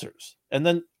want answers. And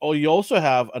then you also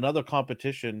have another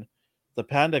competition, the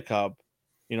Panda Cup,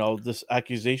 this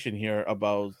accusation here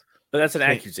about. But that's an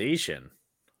accusation.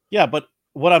 Yeah, but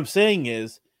what I'm saying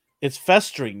is it's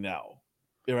festering now,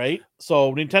 right?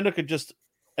 So Nintendo could just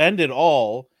end it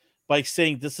all by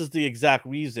saying this is the exact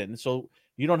reason, so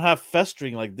you don't have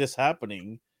festering like this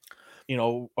happening,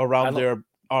 around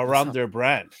their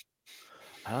brand.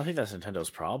 I don't think that's Nintendo's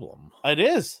problem. It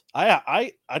is.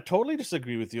 I totally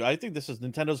disagree with you. I think this is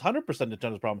 100%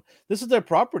 Nintendo's problem. This is their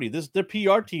property. Their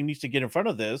PR team needs to get in front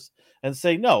of this and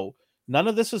say, no, none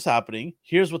of this is happening.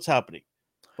 Here's what's happening.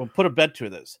 We'll put a bet to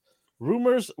this.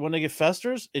 Rumors, when they get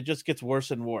festers, it just gets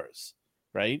worse and worse,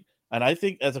 right? And I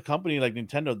think as a company like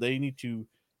Nintendo, they need to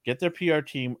get their PR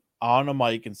team on a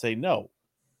mic and say, no,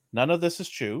 none of this is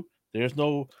true. There's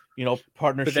no,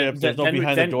 partnership. There's no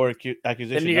behind the door accusation.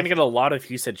 Then you're going to get a lot of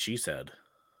he said, she said.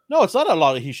 No, it's not a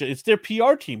lot of he should. It's their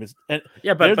PR team. But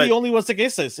they're the only ones that can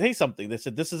say something. They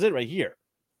said, this is it right here.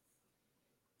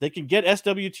 They can get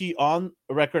SWT on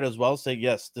record as well. Say,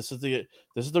 yes, this is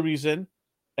the reason,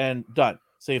 and done.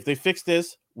 Say, if they fix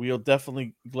this, we'll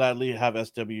definitely gladly have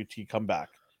SWT come back.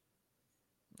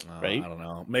 Right? I don't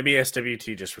know. Maybe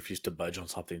SWT just refused to budge on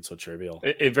something so trivial.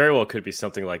 It very well could be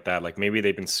something like that. Like maybe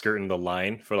they've been skirting the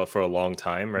line for a long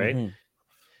time, right?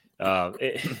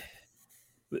 Mm-hmm.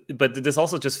 But this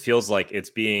also just feels like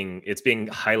it's being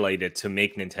highlighted to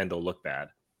make Nintendo look bad.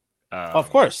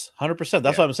 Of course, 100%.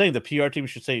 That's what I'm saying. The PR team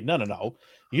should say, no.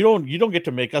 You don't get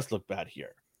to make us look bad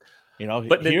here.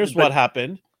 But here's what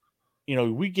happened.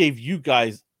 We gave you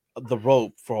guys the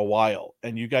rope for a while,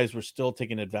 and you guys were still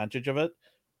taking advantage of it.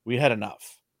 We had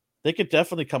enough. They could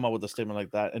definitely come up with a statement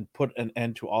like that and put an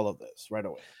end to all of this right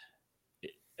away.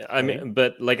 I mean,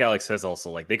 but like Alex says, also,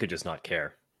 like, they could just not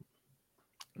care.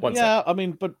 1 yeah, cent. I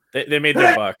mean, but They made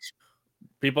their buck.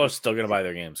 People are still gonna buy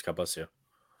their games. God bless you.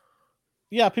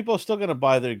 yeah, people are still going to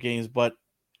buy their games. But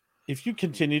if you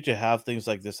continue to have things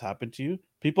like this happen to you,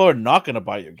 people are not going to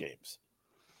buy your games.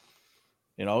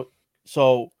 You know,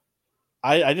 so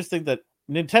I just think that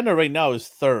Nintendo right now is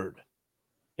third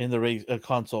in the race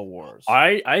console wars.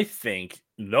 I think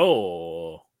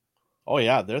no. Oh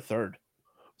yeah, they're third.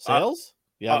 Sales?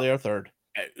 Yeah, they are third.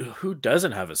 Who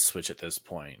doesn't have a Switch at this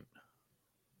point?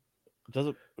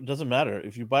 It doesn't matter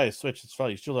if you buy a Switch. It's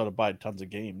fine. You still got to buy tons of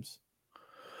games.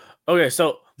 Okay,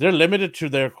 so They're limited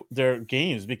to their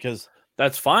games because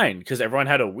that's fine because everyone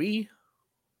had a Wii.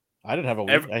 I didn't have a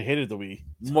Wii. I hated the Wii.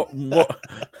 More,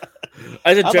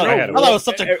 as a I general thought it was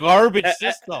such a garbage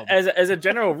system. As a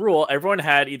general rule, everyone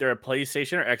had either a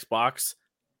PlayStation or Xbox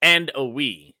and a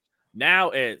Wii.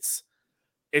 Now it's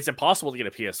impossible to get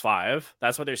a PS5.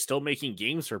 That's why they're still making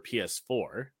games for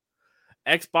PS4.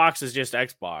 Xbox is just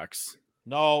Xbox.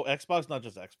 No, Xbox, not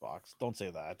just Xbox. Don't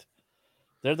say that.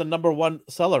 They're the number one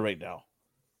seller right now.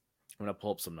 I'm gonna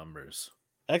pull up some numbers.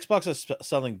 Xbox is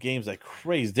selling games like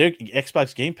crazy. Their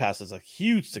Xbox Game Pass is a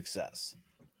huge success,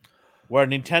 where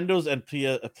Nintendo's and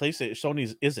PlayStation,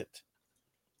 Sony's isn't.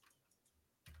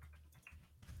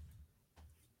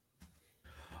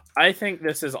 I think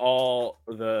this is all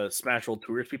the Smash World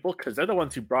Tours people because they're the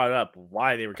ones who brought up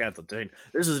why they were canceled.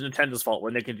 This is Nintendo's fault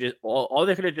when they could just all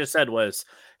they could have just said was,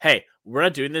 "Hey, we're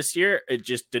not doing this year. It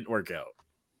just didn't work out."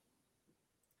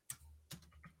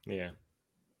 Yeah.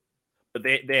 But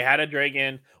they had to drag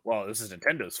in, well, this is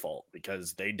Nintendo's fault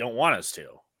because they don't want us to.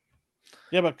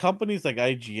 Yeah, but companies like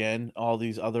IGN, all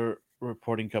these other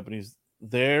reporting companies,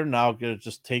 they're now gonna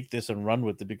just take this and run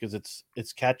with it because it's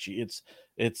catchy.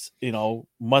 It's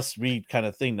must read kind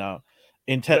of thing now.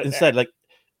 Instead, like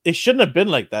it shouldn't have been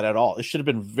like that at all. It should have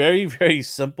been very, very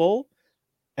simple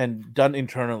and done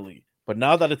internally. But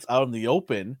now that it's out in the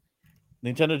open,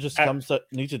 Nintendo just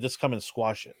needs to just come and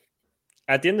squash it.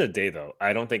 At the end of the day, though,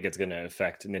 I don't think it's going to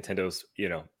affect Nintendo's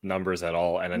numbers at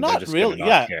all, and not they're just really. going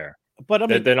to not care. But I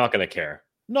mean, they're not going to care.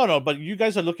 No, but you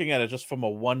guys are looking at it just from a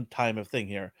one-time of thing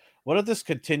here. What if this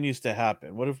continues to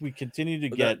happen? What if we continue to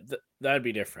get that'd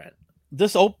be different.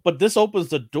 But this opens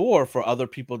the door for other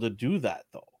people to do that,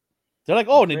 though. They're like,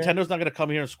 "Oh, Nintendo's not going to come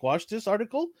here and squash this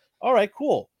article." All right,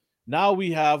 cool. Now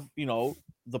we have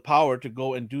the power to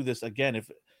go and do this again,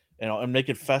 if and make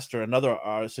it fester. Another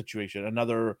situation,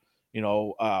 another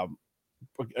a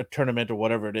tournament or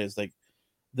whatever it is. Like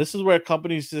this is where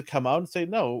companies to come out and say,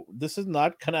 "No, this is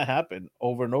not going to happen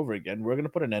over and over again. We're going to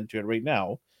put an end to it right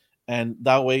now," and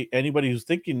that way, anybody who's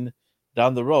thinking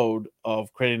down the road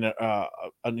of creating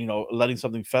letting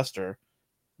something fester,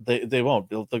 they won't.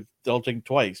 They'll think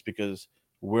twice because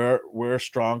we're a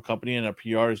strong company and our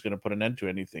PR is going to put an end to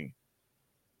anything.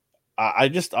 I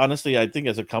just honestly, I think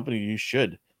as a company, you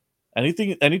should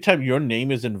anytime your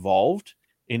name is involved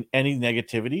in any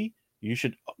negativity, you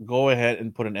should go ahead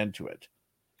and put an end to it.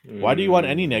 Why do you want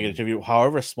any negativity,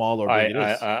 however small or big it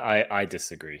is? I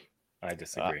disagree. I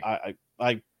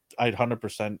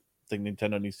 100% think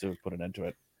Nintendo needs to put an end to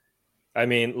it. I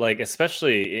mean, like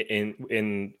especially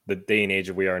in the day and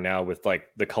age we are now, with like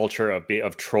the culture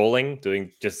of trolling,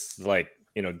 doing just like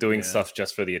stuff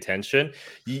just for the attention.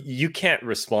 You can't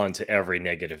respond to every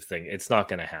negative thing. It's not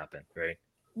going to happen, right?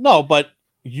 No, but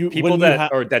people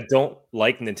that don't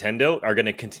like Nintendo are going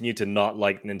to continue to not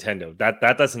like Nintendo.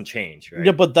 That doesn't change, right?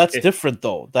 Yeah, but that's different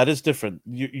though. That is different.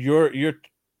 You're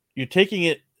taking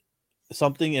it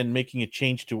something and making a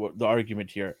change to the argument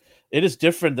here. It is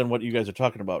different than what you guys are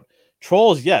talking about.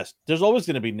 Trolls, yes, there's always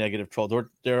going to be negative trolls.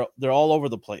 They're all over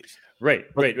the place. Right.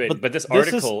 But this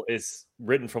article is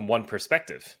written from one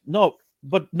perspective. No,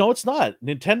 it's not.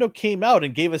 Nintendo came out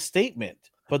and gave a statement.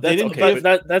 But they didn't.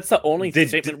 That's the only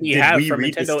statement we have from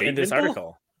Nintendo in this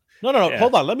article. No. Yeah.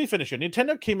 Hold on. Let me finish here.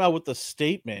 Nintendo came out with the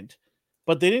statement,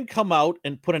 but they didn't come out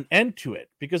and put an end to it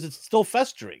because it's still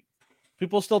festering.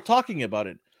 People are still talking about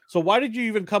it. So why did you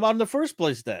even come out in the first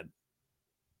place then?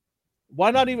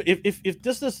 Why not even if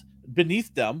this is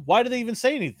beneath them? Why do they even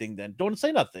say anything then? Don't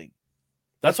say nothing.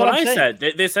 That's what I said.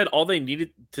 They said all they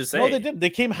needed to say. No, they didn't. They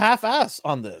came half-ass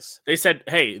on this. They said,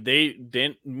 "Hey, they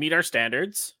didn't meet our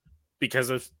standards because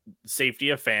of safety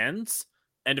of fans."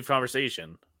 End of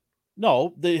conversation.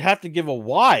 No, they have to give a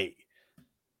why.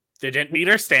 They didn't meet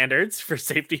our standards for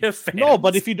safety of fans. No,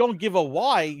 but if you don't give a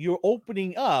why, you're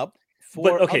opening up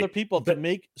for other people to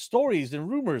make stories and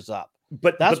rumors up.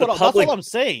 But that's that's all I'm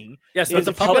saying. Yes, that's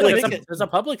a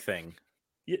public thing.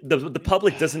 The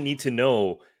public doesn't need to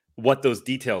know what those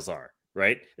details are,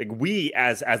 right? Like we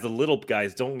as the little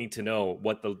guys don't need to know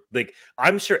what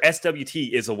I'm sure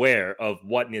SWT is aware of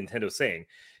what Nintendo's saying.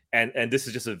 and this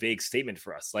is just a vague statement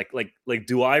for us. Like,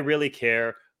 do I really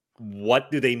care? What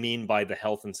do they mean by the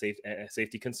health and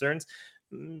safety concerns?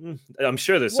 I'm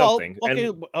sure there's something.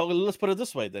 Okay, let's put it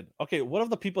this way then. Okay, what if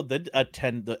the people did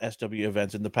attend the SW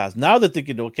events in the past? Now they're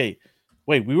thinking, okay,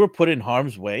 wait, we were put in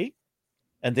harm's way,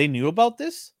 and they knew about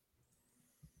this.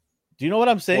 Do you know what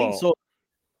I'm saying? So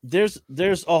there's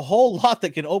a whole lot that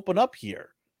can open up here.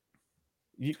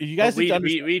 You guys,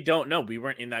 we don't know. We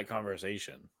weren't in that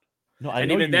conversation. No, I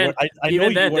know you weren't. I know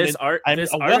you weren't. I'm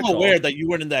well aware that you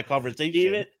weren't in that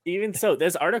conversation. Even so,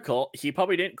 this article, he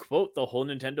probably didn't quote the whole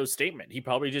Nintendo statement. He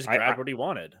probably just grabbed what he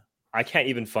wanted. I can't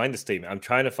even find the statement. I'm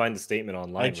trying to find the statement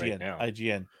online IGN, right now.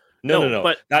 IGN. No.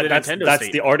 But that's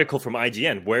the article from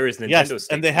IGN. Where is Nintendo? Yes, statement?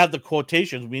 And they have the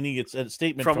quotations, meaning it's a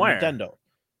statement from Nintendo.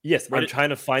 Yes, I'm trying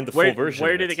to find the full version.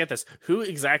 Where did they get this? Who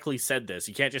exactly said this?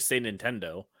 You can't just say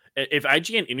Nintendo. If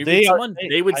IGN interviewed someone,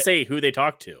 they would say who they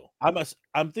talked to.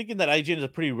 I'm thinking that IGN is a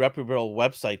pretty reputable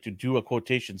website to do a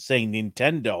quotation saying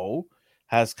Nintendo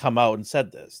has come out and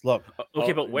said this. Look,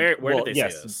 okay, but where did they say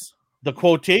this? The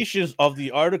quotations of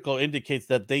the article indicates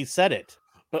that they said it.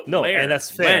 But no, where? And that's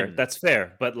fair. When? That's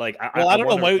fair. But like, I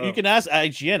don't know. You can ask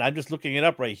IGN. I'm just looking it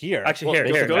up right here.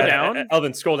 Actually, here, go down.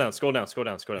 Elvin, scroll down.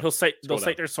 They'll cite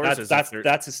their sources.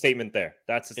 That's a statement there.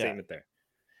 That's a statement there.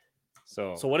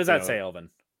 So what does that say, Elvin?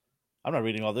 I'm not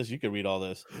reading all this. You can read all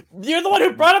this. You're the one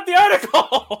who brought up the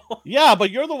article. Yeah,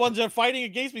 but you're the ones that are fighting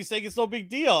against me saying it's no big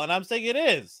deal, and I'm saying it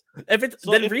is.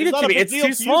 Then read it to me. It's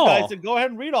too small. You guys, then go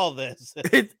ahead and read all this.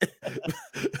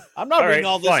 I'm not reading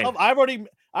all this stuff. I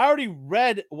already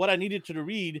read what I needed to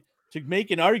read to make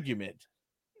an argument.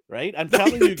 Right? I'm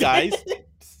telling you guys.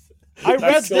 I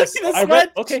read this.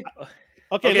 Okay.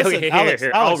 Listen, Alex,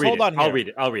 hold on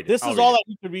here. I'll read it. This is all I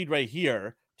need to read right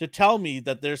here to tell me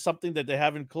that there's something that they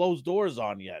haven't closed doors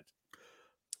on yet.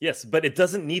 Yes, but it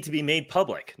doesn't need to be made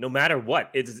public, no matter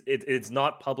what. It's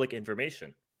not public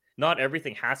information. Not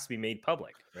everything has to be made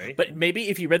public, right? But maybe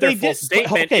if you read their full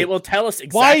statement, it will tell us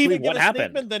exactly what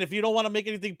happened. Then, if you don't want to make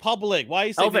anything public, why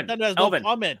you say Nintendo has no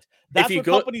comment? That's what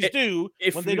companies do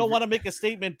when they don't want to make a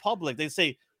statement public. They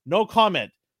say no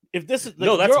comment. If this is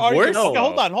no, that's worse. Okay,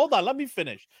 hold on. Let me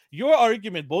finish. Your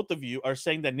argument, both of you, are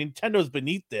saying that Nintendo is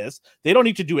beneath this. They don't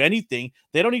need to do anything.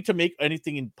 They don't need to make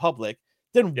anything in public.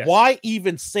 Then why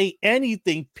even say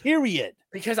anything, period?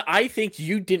 Because I think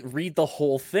you didn't read the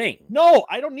whole thing. No,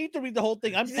 I don't need to read the whole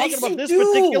thing. I'm talking about this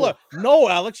particular. No,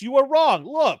 Alex, you are wrong.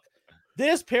 Look,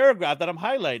 this paragraph that I'm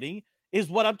highlighting is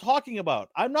what I'm talking about.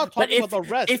 I'm not talking about the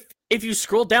rest. If you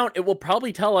scroll down, it will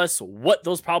probably tell us what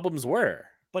those problems were.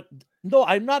 But no,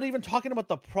 I'm not even talking about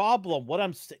the problem. What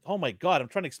I'm saying, oh my God, I'm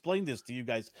trying to explain this to you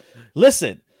guys.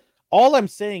 Listen, all I'm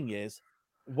saying is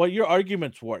what your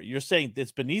arguments were. You're saying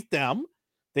it's beneath them.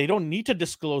 They don't need to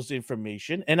disclose the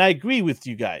information. And I agree with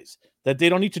you guys that they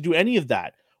don't need to do any of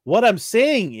that. What I'm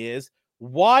saying is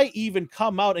why even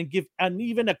come out and give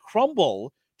even a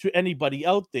crumble to anybody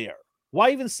out there?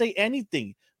 Why even say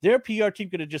anything? Their PR team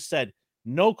could have just said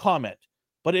no comment.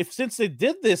 But since they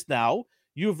did this now,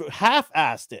 you've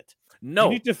half-assed it. No.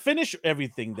 You need to finish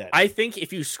everything then. I think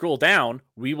if you scroll down,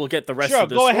 we will get the rest of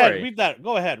the story. Sure, go ahead. Read that.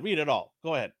 Go ahead. Read it all.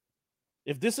 Go ahead.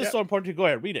 If this is so important to you, go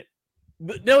ahead. Read it.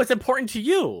 But no, it's important to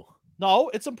you. No,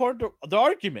 it's important to the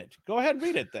argument. Go ahead and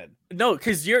read it then. No,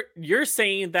 because you're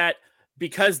saying that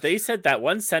because they said that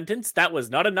one sentence, that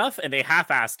was not enough, and they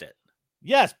half-assed it.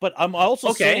 Yes, but I'm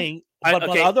also saying my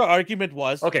other argument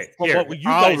was I'll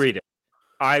read it.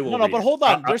 I will. No, but hold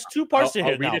on. There's two parts to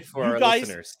here. I'll read it for our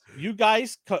listeners. You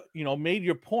guys, made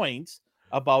your points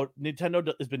about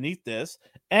Nintendo is beneath this,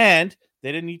 and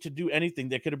they didn't need to do anything.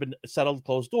 They could have been settled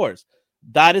closed doors.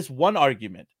 That is one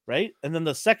argument, right? And then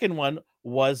the second one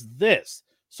was this.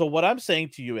 So what I'm saying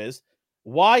to you is,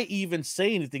 why even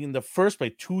say anything in the first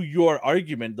place to your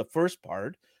argument, the first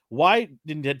part? Why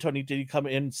didn't Nintendo need to come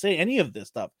in and say any of this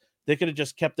stuff? They could have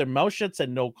just kept their mouth shut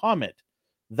and no comment.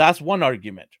 That's one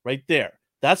argument right there.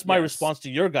 That's my response to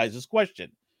your guys'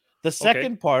 question. The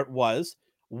second part was,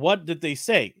 what did they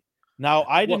say? Now,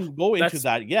 I didn't go into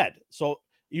that yet. So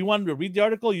you wanted to read the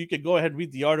article? You could go ahead and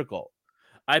read the article.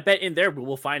 I bet in there we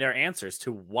will find our answers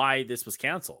to why this was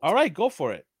canceled. All right, go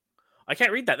for it. I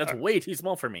can't read that. That's way too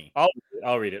small for me.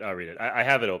 I'll read it. I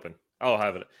have it open. I'll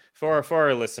have it for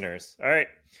our listeners. All right.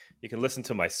 You can listen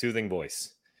to my soothing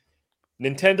voice.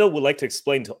 Nintendo would like to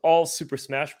explain to all Super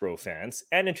Smash Bros. Fans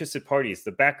and interested parties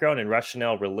the background and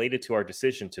rationale related to our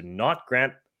decision to not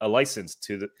grant a license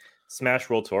to Smash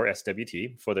World Tour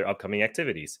 (SWT) for their upcoming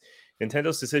activities.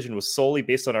 Nintendo's decision was solely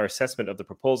based on our assessment of the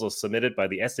proposals submitted by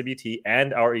the SWT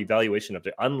and our evaluation of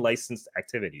their unlicensed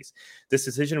activities. This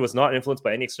decision was not influenced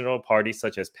by any external party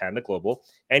such as Panda Global.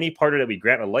 Any partner that we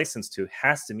grant a license to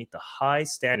has to meet the high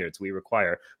standards we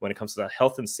require when it comes to the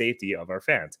health and safety of our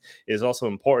fans. It is also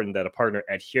important that a partner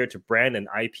adhere to brand and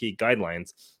IP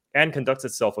guidelines and conducts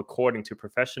itself according to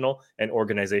professional and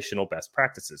organizational best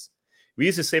practices. We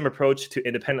use the same approach to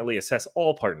independently assess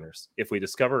all partners. If we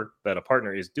discover that a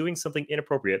partner is doing something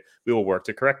inappropriate, we will work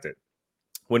to correct it.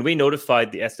 When we notified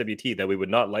the SWT that we would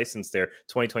not license their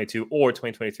 2022 or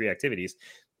 2023 activities,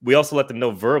 we also let them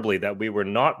know verbally that we were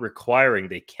not requiring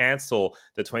they cancel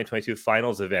the 2022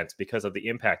 finals event because of the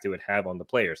impact it would have on the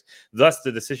players. Thus,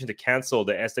 the decision to cancel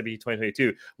the SWT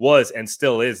 2022 was and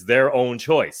still is their own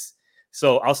choice.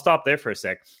 So I'll stop there for a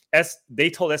sec. They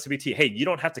told SWT, hey, you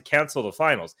don't have to cancel the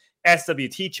finals.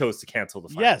 SWT chose to cancel the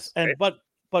finals. Yes, and right?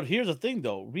 but here's the thing,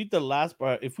 though. Read the last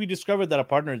part. If we discover that a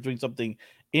partner is doing something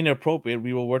inappropriate,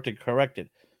 we will work to correct it.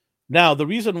 Now, the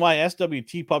reason why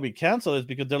SWT probably canceled is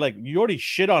because they're like, you already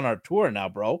shit on our tour now,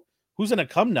 bro. Who's going to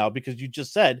come now? Because you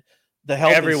just said the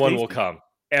health Everyone and will safety. come.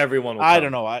 Everyone will I come.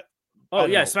 don't know. I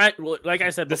yeah, know. Smash. Like I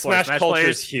said The before, Smash culture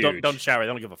players is huge. Don't shower. They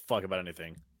don't give a fuck about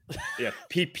anything. Yeah,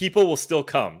 people will still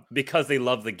come because they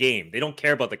love the game. They don't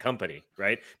care about the company,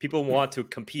 right? People want to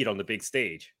compete on the big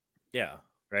stage. Yeah.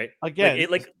 Right. Again,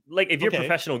 like if you're okay. a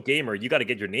professional gamer, you got to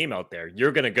get your name out there.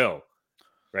 You're gonna go,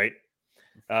 right?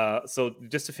 So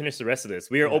just to finish the rest of this,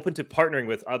 we are open to partnering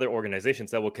with other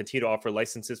organizations that will continue to offer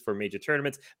licenses for major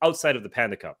tournaments outside of the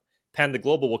Panda Cup. Panda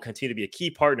Global will continue to be a key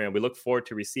partner, and we look forward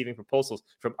to receiving proposals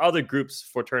from other groups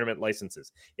for tournament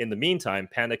licenses. In the meantime,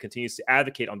 Panda continues to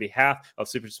advocate on behalf of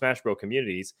Super Smash Bros.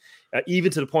 Communities,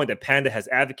 even to the point that Panda has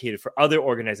advocated for other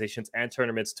organizations and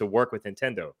tournaments to work with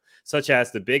Nintendo, such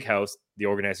as the Big House, the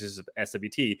organizers of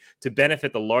SWT, to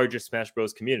benefit the larger Smash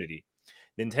Bros. Community.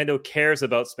 Nintendo cares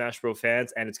about Smash Bros.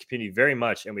 Fans and its community very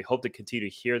much, and we hope to continue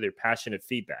to hear their passionate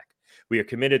feedback. We are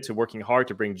committed to working hard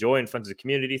to bring joy and fun to the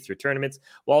community through tournaments,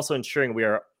 while also ensuring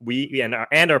we and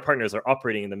our partners are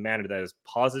operating in the manner that is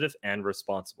positive and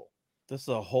responsible. This is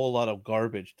a whole lot of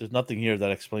garbage. There's nothing here that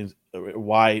explains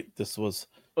why this was.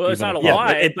 Well, it's not a Yeah,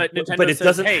 lie, but Nintendo it says,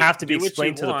 doesn't hey, have to be do what you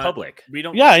explained to the want. public. We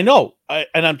don't. Yeah, I know.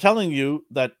 And I'm telling you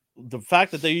that the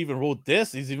fact that they even wrote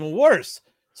this is even worse.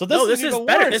 So this is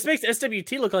better. Worse. This makes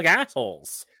SWT look like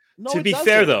assholes. No, to be doesn't.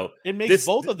 fair, though, it makes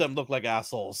both of them look like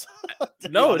assholes.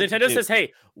 No, Nintendo says,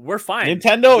 "Hey, we're fine."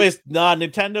 Nintendo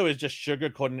is just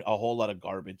sugarcoating a whole lot of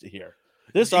garbage here.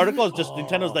 This article is just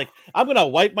Nintendo's like, I'm gonna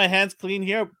wipe my hands clean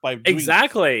here by doing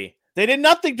exactly. They did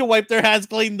nothing to wipe their hands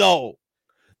clean though.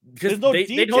 There's no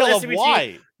detail of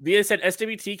why. They said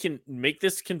SWT can make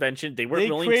this convention. They weren't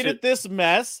willing to. They created this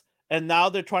mess, and now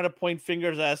they're trying to point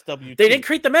fingers at SWT. They didn't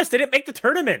create the mess. They didn't make the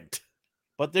tournament.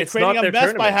 But they're creating a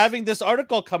mess by having this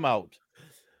article come out.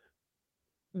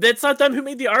 That's not them who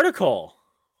made the article.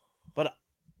 But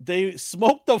they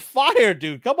smoked the fire,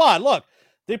 dude. Come on, look.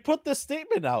 They put this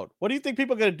statement out. What do you think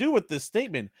people are going to do with this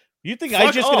statement? You think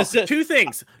I just going to say two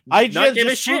things? I not give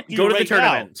a shit. Go to the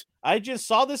tournament. I just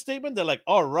saw this statement. They're like,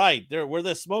 all right, where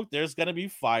there's smoke, there's going to be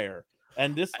fire.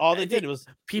 And this all they did was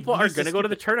people are going to go to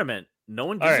the tournament. No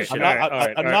one gives a shit.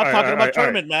 I'm not talking about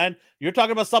tournament, man. You're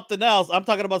talking about something else. I'm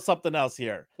talking about something else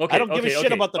here. Okay, I don't give a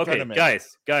shit about the tournament.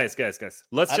 Guys. I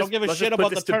don't give a shit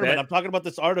about the tournament. I'm talking about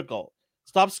this article.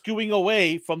 Stop skewing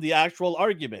away from the actual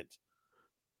argument.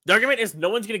 The argument is no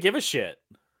one's going to give a shit.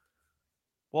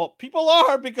 Well, people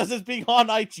are because it's being on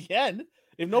IGN.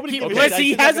 If nobody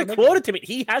he hasn't quoted to me.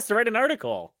 He has to write an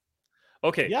article.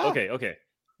 Okay.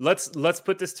 Let's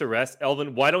put this to rest.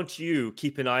 Elvin, why don't you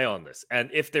keep an eye on this? And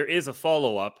if there is a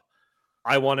follow-up,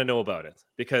 I want to know about it.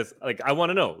 Because I want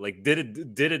to know,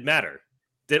 did it matter?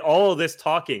 Did all of this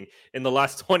talking in the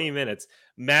last 20 minutes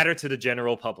matter to the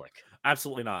general public?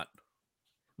 Absolutely not.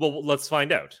 Well, let's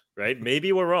find out, right?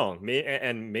 Maybe we're wrong.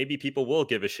 And maybe people will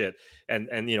give a shit and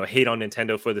hate on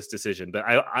Nintendo for this decision. But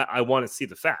I want to see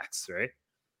the facts, right?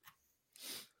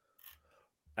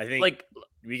 I think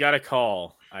we got to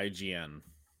call IGN.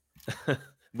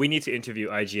 We need to interview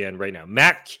IGN right now.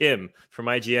 Matt Kim from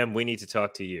IGN, we need to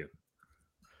talk to you.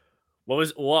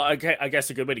 I guess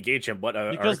a good way to gauge him. What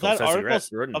because that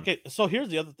article. Okay, so here's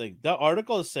the other thing. That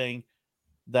article is saying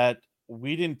that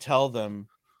we didn't tell them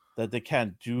that they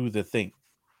can't do the thing,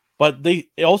 but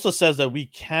it also says that we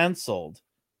canceled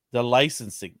the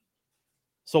licensing.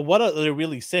 So what are they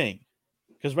really saying?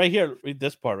 Because right here, read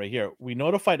this part right here. We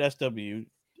notified SWT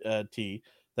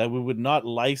that we would not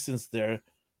license their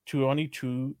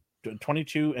 22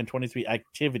 and 23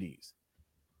 activities.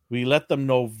 We let them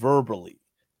know verbally.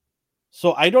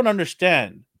 So I don't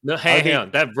understand. No, hang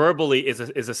on. That verbally is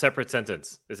a separate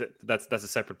sentence. Is it? That's a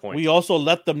separate point. We also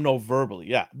let them know verbally,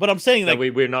 yeah. But I'm saying that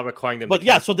like we're not requiring them. But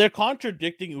yeah, so they're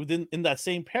contradicting in that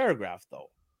same paragraph, though.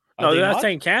 No, they're not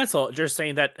saying cancel. They're just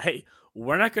saying that, hey,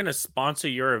 we're not going to sponsor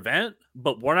your event,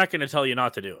 but we're not going to tell you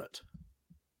not to do it.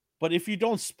 But if you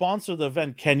don't sponsor the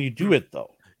event, can you do it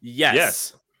though?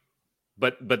 Yes.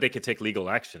 But they could take legal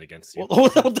action against you.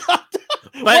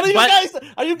 What are you guys?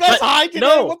 Are you guys high today?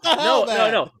 No, what the hell,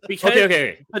 no. Because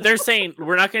okay. But they're saying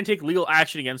we're not going to take legal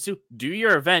action against you. Do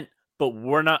your event, but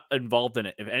we're not involved in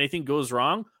it. If anything goes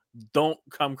wrong, don't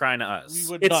come crying to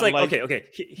us. It's like okay.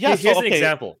 Here's an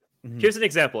example. Mm-hmm. Here's an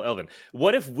example, Elvin.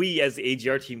 What if we, as the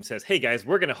AGR team, says, "Hey guys,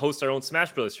 we're going to host our own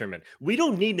Smash Bros. Tournament. We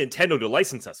don't need Nintendo to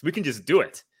license us. We can just do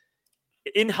it."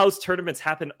 In-house tournaments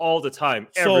happen all the time,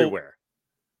 everywhere.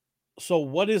 So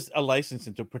what is a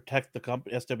licensing to protect the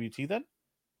company SWT then?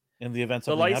 In the events,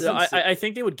 I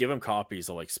think they would give them copies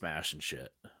of like Smash and shit,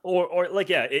 or like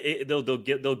they'll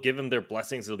give them their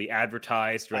blessings. It'll be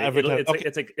advertised, right?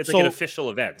 It's like an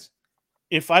official event.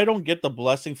 If I don't get the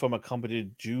blessing from a company to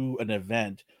do an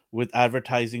event with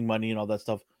advertising money and all that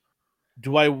stuff,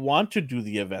 do I want to do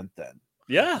the event then?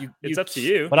 Yeah, it's up to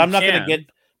you. But I'm not going to get.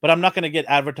 But I'm not going to get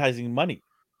advertising money.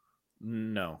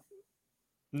 No.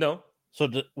 So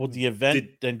would the event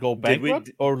then go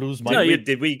bankrupt or lose money? No,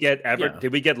 did we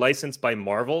get licensed by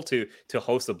Marvel to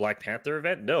host the Black Panther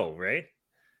event? No, right?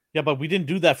 Yeah, but we didn't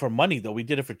do that for money though. We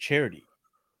did it for charity.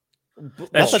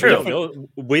 That's true.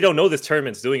 We don't know this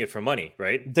tournament's doing it for money,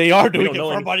 right? They are doing it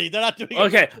for money. They're not doing it.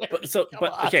 Okay,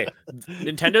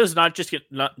 Nintendo's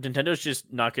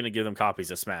just not going to give them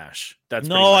copies of Smash. That's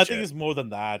I think it's more than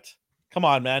that. Come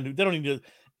on, man. They don't need to.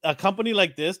 A company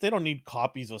like this, they don't need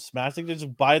copies of Smash. They can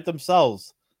just buy it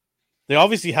themselves. They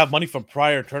obviously have money from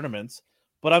prior tournaments,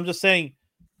 but I'm just saying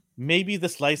maybe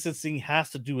this licensing has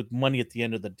to do with money at the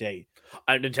end of the day.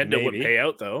 Nintendo would pay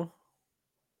out, though.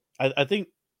 I think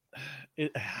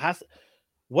it has.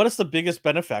 What is the biggest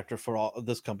benefactor for all of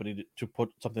this company to put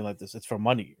something like this? It's for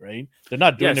money, right? They're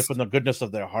not doing it from the goodness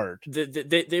of their heart.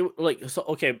 They like so.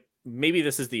 Okay, maybe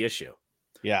this is the issue.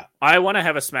 Yeah, I want to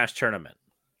have a Smash tournament.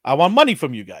 I want money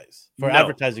from you guys for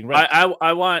advertising. Right?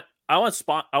 I want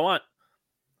sponsors. I want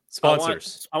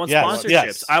sponsorships.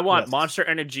 Yes, I want Monster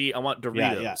Energy. I want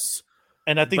Doritos. Yeah.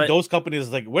 And I think those companies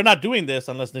like we're not doing this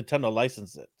unless Nintendo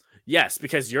licenses it. Yes,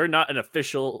 because you're not an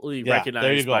officially recognized.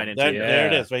 There you go. There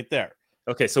it is, right there.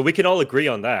 Okay, so we can all agree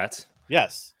on that.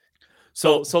 Yes.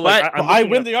 So like, I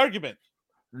win the argument.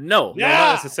 No,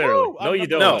 not necessarily. Woo! No, you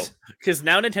don't. No, because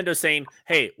now Nintendo's saying,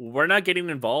 "Hey, we're not getting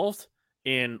involved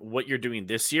in what you're doing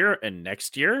this year and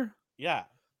next year." Yeah,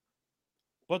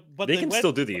 but they can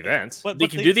still do the event. They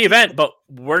can do the event, but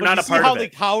we're not a part of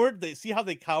it. They see how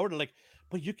they cowered. Like,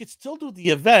 but you could still do the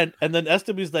event, and then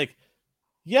SW's like,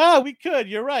 "Yeah, we could.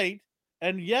 You're right,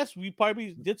 and yes, we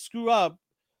probably did screw up,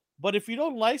 but if you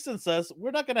don't license us,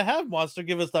 we're not going to have Monster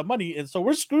give us that money, and so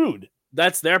we're screwed."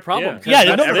 That's their problem. Yeah,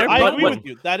 I agree with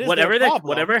you. That is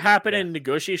whatever happened in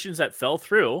negotiations that fell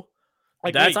through.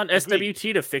 That's on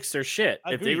SWT to fix their shit.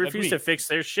 If they refuse to fix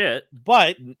their shit,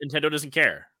 but Nintendo doesn't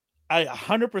care. I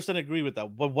 100% agree with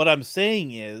that. But what I'm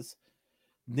saying is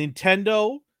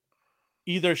Nintendo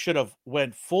either should have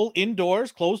went full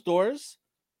indoors, closed doors,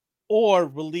 or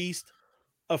released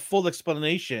a full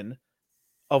explanation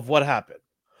of what happened.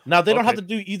 Now, they don't have to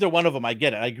do either one of them. I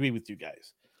get it. I agree with you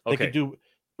guys. They could do,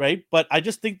 right? But I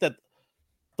just think that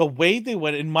the way they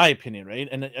went, in my opinion, right?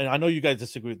 And I know you guys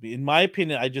disagree with me. In my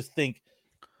opinion, I just think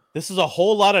this is a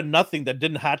whole lot of nothing that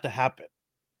didn't have to happen.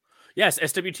 Yes,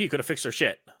 SWT could have fixed their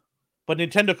shit. But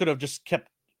Nintendo could have just kept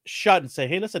shut and say,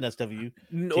 hey, listen, SW.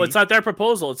 No, it's not their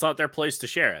proposal. It's not their place to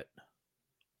share it.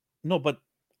 No, but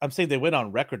I'm saying they went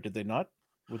on record, did they not?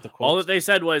 With the quotes? All that they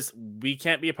said was, we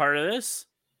can't be a part of this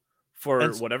for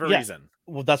whatever reason.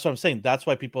 Well, that's what I'm saying. That's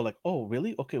why people are like, oh,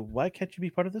 really? Okay, why can't you be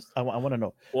part of this? I want to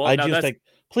know. Well, I just like,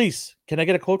 please, can I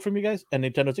get a quote from you guys? And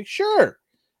Nintendo's like, sure.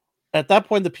 At that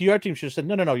point, the PR team should have said,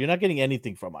 no, you're not getting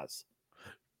anything from us.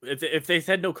 If they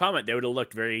said no comment, they would have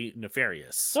looked very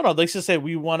nefarious. No, they should say,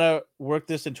 we want to work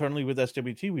this internally with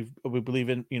SWT. We believe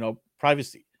in,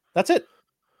 privacy. That's it.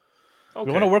 Okay.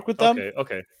 We want to work with them.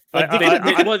 Okay. Like,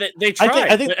 they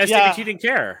tried. I think SWT didn't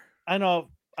care. I know.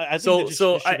 I think they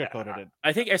just sugarcoated it.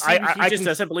 I think SWT just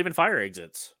doesn't believe in fire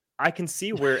exits. I can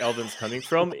see where Elvin's coming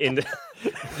from.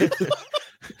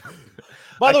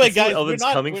 By the way, can see where guys, Elvin's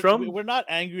coming from. we're not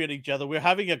angry at each other. We're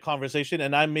having a conversation,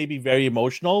 and I may be very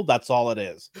emotional. That's all it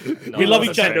is. No, we love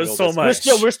that's each other strangled so this much.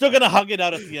 guy. We're still gonna hug it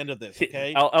out at the end of this.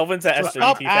 Okay. Elvin's at So SWT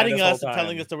stop fan adding this whole us and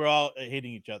telling time. us that we're all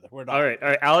hating each other. We're not. All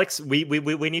right, Alex. We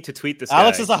need to tweet this.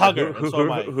 Alex guy. is a hugger, Who, and so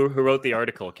am I. who wrote the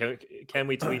article? Can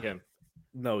we tweet him?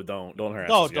 No, don't harass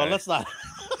No, this guy. let's not.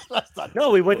 Let's not.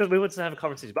 No, we want to have a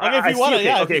conversation. But Okay, if I you want to, see,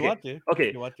 yeah, okay, if you okay, want to. okay.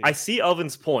 If you want to. I see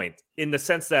Elvin's point in the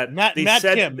sense that Matt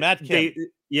Kim.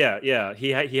 Yeah,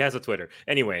 he has a Twitter.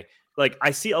 Anyway, like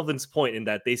I see Elvin's point in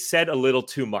that they said a little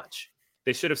too much.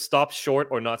 They should have stopped short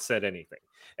or not said anything.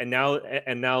 And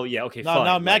now, yeah, okay, fine.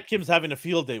 Now Matt Kim's having a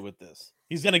field day with this.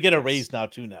 He's gonna get a raise now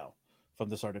from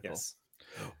this article. Yes.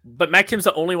 But Matt Kim's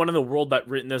the only one in the world that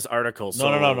written this article. So...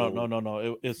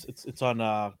 No. It's on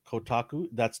Kotaku.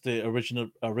 That's the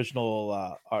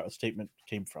original statement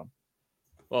came from.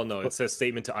 Well, no, it says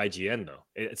statement to IGN though.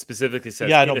 It specifically says.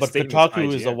 Yeah, no, but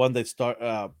Kotaku is the one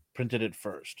that printed it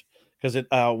first because it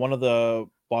one of the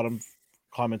bottom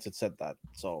comments it said that.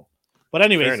 So, but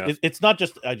anyways, it's not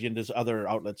just IGN. There's other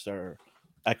outlets that are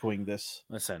echoing this.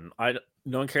 Listen,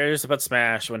 no one cares about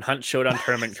Smash. When Hunt Showdown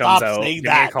Tournament comes out, give me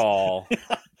a call.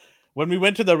 When we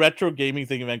went to the retro gaming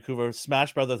thing in Vancouver,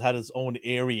 Smash Brothers had its own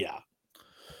area.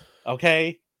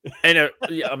 Okay? And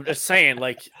I'm just saying,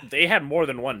 like, they had more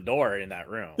than one door in that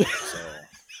room.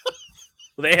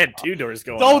 So they had 2 doors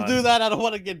going on. Don't do that. I don't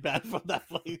want to get banned from that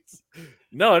place.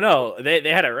 No.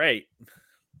 They had it right.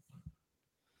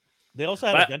 They also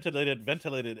had a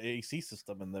ventilated AC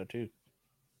system in there, too.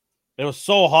 It was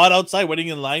so hot outside waiting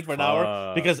in line for an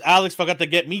hour because Alex forgot to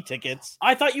get me tickets.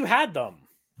 I thought you had them.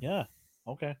 Yeah.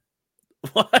 Okay.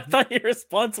 Well, I thought you were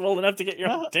responsible enough to get your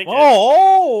own tickets.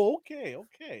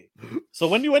 Okay. So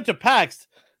when you went to PAX,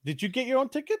 did you get your own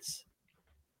tickets?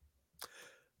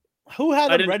 Who had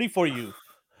them ready for you?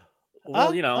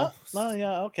 Well, yeah,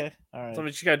 okay. All right. So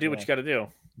you got to do what you got to do.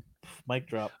 Mic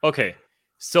drop. Okay.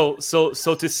 So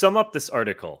to sum up this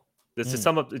article, to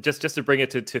sum up just to bring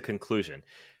it to conclusion,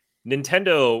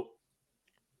 Nintendo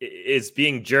is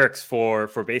being jerks for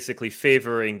basically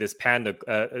favoring this panda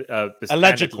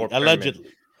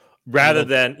allegedly rather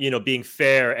than being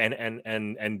fair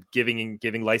and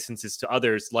giving licenses to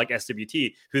others like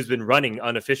SWT, who's been running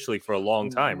unofficially for a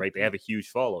long time, right? They have a huge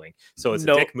following, so it's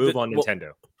a dick move on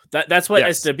Nintendo. That's what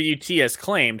SWT has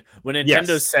claimed when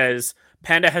Nintendo says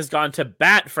Panda has gone to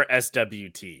bat for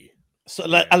SWT. So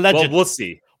allegedly, well, we'll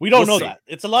see. We don't know that.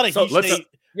 It's a lot of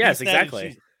yes,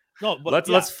 exactly. No, but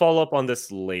let's follow up on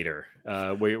this later.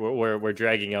 We're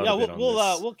dragging out. Yeah,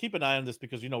 we'll keep an eye on this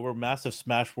because we're massive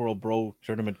Smash World Bro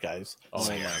tournament guys. Oh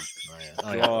so,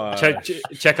 yeah.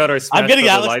 Check out our Smash. I'm getting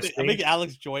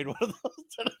Alex join one of those.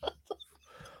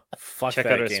 Fuck check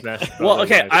that out our game. Smash. Well,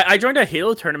 okay, I joined a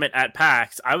Halo tournament at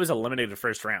PAX. I was eliminated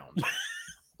first round.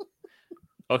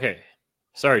 Okay.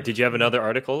 Sorry, did you have another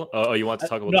article? Oh, you want to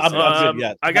talk about? No, I'm not good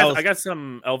yet. I got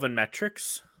some Elvin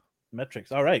metrics.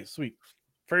 All right, sweet.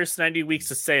 First 90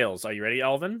 weeks of sales. Are you ready,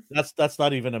 Alvin? That's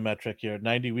not even a metric here.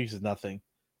 90 weeks is nothing.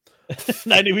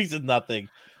 90 weeks is nothing.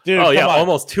 Dude,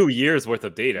 almost 2 years worth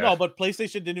of data. No, but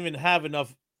PlayStation didn't even have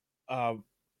enough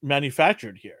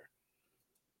manufactured here.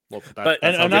 Well,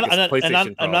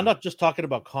 I'm not just talking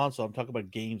about console. I'm talking about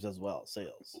games as well.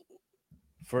 Sales.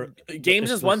 For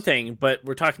games is one thing, but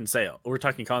we're talking sale. We're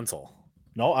talking console.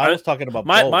 No, I was talking about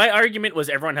my argument was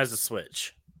everyone has a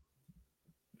Switch.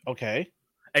 Okay.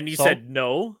 And you said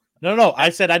no? No. I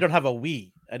said I don't have a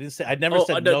Wii. I didn't say. I never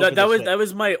said no. That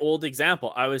was my old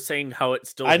example. I was saying how it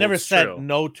still. I never said true.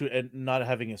 No to not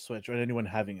having a Switch or anyone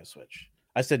having a Switch.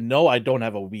 I said no. I don't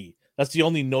have a Wii. That's the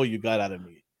only no you got out of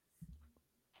me.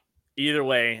 Either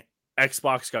way,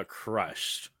 Xbox got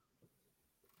crushed,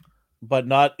 but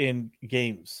not in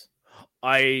games.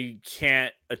 I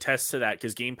can't attest to that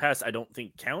because Game Pass I don't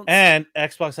think counts. And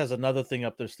Xbox has another thing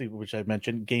up their sleeve, which I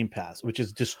mentioned, Game Pass, which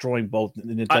is destroying both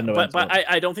Nintendo. But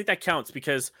I don't think that counts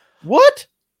because what?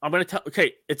 I'm gonna tell.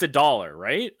 Okay, it's $1,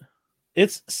 right?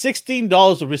 It's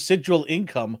 $16 of residual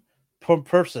income per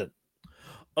person.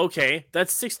 Okay,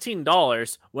 that's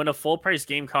 $16 when a full price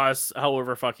game costs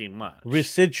however fucking much.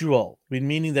 Residual,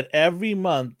 meaning that every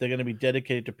month they're going to be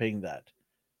dedicated to paying that.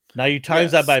 Now you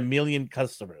times that by 1 million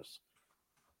customers.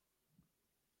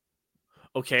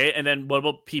 Okay, and then what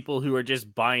about people who are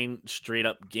just buying straight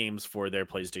up games for their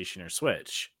PlayStation or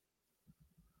Switch?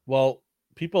 Well,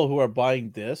 people who are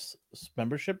buying this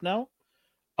membership now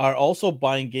are also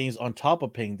buying games on top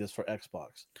of paying this for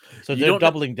Xbox. So they're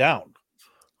doubling down.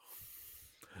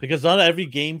 Because not every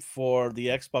game for the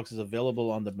Xbox is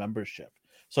available on the membership.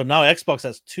 So now Xbox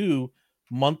has 2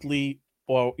 monthly,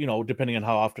 or depending on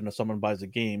how often someone buys a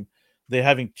game, they're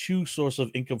having 2 sources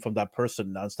of income from that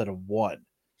person now instead of 1.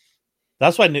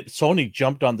 That's why Sony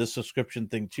jumped on this subscription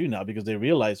thing too now, because they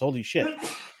realize, holy shit,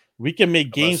 we can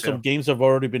make games. Some games have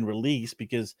already been released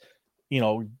because,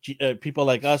 people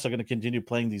like us are going to continue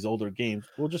playing these older games.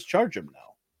 We'll just charge them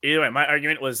now. Either way, my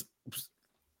argument was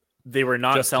they were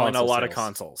not Just selling a lot of sales.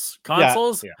 consoles.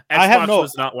 Consoles, Yeah. Xbox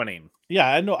was not winning. Yeah,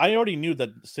 I know. I already knew that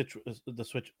the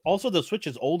Switch. Also, the Switch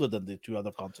is older than the two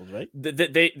other consoles, right?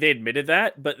 They admitted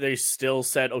that, but they still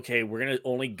said, okay, we're gonna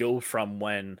only go from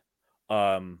when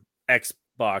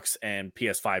Xbox and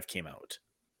PS5 came out.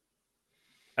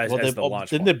 As the launch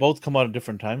didn't they both come out at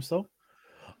different times though?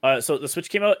 So the Switch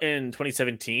came out in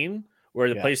 2017, where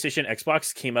the PlayStation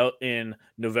Xbox came out in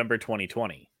November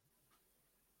 2020.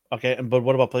 Okay, but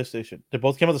what about PlayStation? They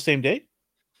both came out the same day?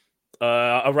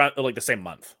 Around like the same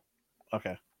month.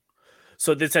 Okay.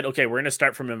 So they said, okay, we're going to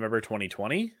start from November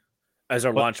 2020 as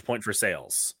our launch point for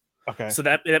sales. Okay. So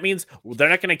that means they're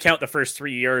not going to count the first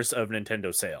 3 years of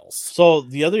Nintendo sales. So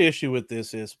the other issue with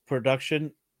this is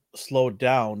production slowed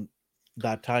down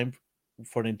that time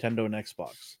for Nintendo and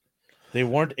Xbox. They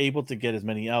weren't able to get as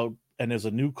many out, and there's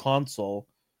a new console,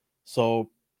 so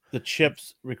the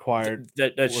chips required.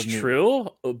 That's true,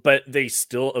 but they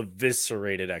still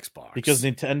eviscerated Xbox because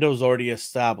Nintendo's already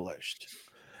established.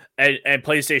 And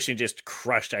PlayStation just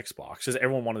crushed Xbox because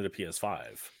everyone wanted a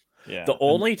PS5. Yeah. The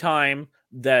only time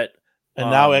that... And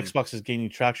now Xbox is gaining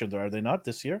traction there. Are they not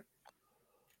this year?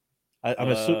 I'm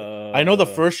assuming. I know the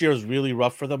first year was really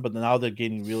rough for them, but now they're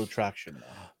gaining real traction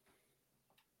now.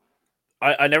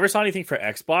 I never saw anything for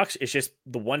Xbox. It's just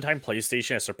the one time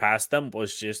PlayStation has surpassed them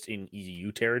was just in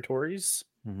EU territories.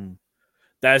 Mm-hmm.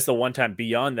 That is the one time.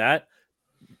 Beyond that,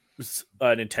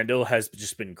 Nintendo has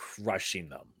just been crushing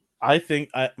them. I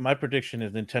think my prediction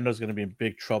is Nintendo's going to be in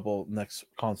big trouble next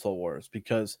console wars,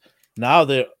 because now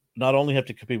they not only have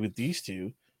to compete with these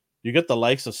two, you get the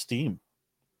likes of Steam.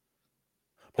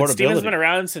 But Steam has been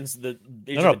around since the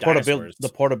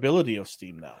portability of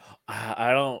Steam now.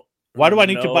 I don't. Why do I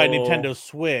need to buy a Nintendo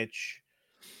Switch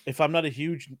if I'm not a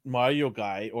huge Mario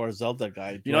guy or a Zelda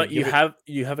guy?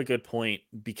 You have a good point,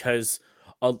 because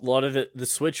a lot of the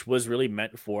Switch was really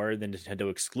meant for the Nintendo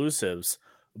exclusives,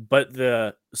 but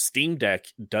the Steam Deck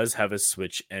does have a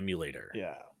Switch emulator.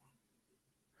 Yeah.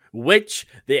 Which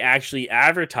they actually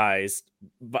advertised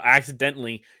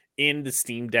accidentally in the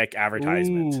Steam Deck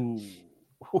advertisement.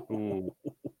 Ooh.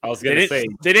 I was going to say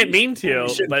they didn't mean to,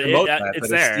 but it's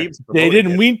there. They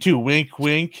didn't mean to. Wink,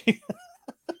 wink.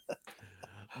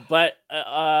 But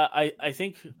I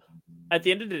think at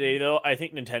the end of the day, though, I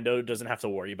think Nintendo doesn't have to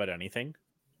worry about anything.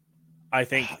 I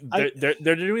think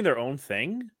they're doing their own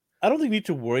thing. I don't think they need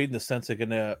to worry in the sense they're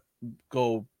gonna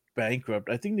go bankrupt.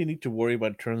 I think they need to worry about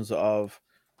in terms of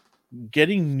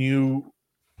getting new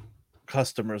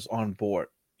customers on board.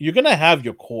 You're gonna have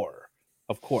your core,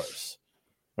 of course,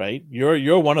 right?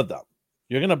 You're one of them.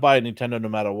 You're gonna buy a Nintendo no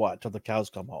matter what till the cows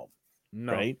come home,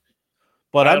 right?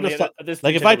 But I'm just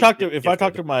like if I talk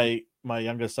to my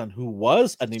youngest son who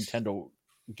was a Nintendo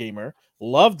gamer,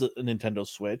 loved a Nintendo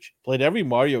Switch, played every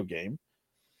Mario game.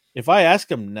 If I ask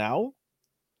him now,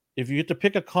 if you get to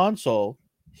pick a console,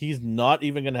 he's not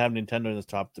even going to have Nintendo in his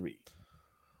top 3.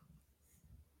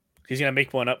 He's going to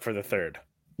make one up for the third.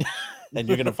 And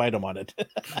you're going to fight him on it.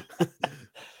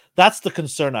 That's the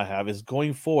concern I have, is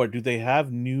going forward, do they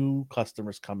have new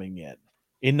customers coming in?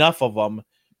 Enough of them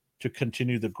to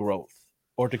continue the growth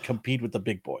or to compete with the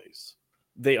big boys?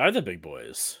 They are the big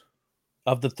boys.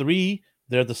 Of the 3,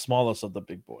 they're the smallest of the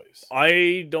big boys.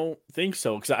 I don't think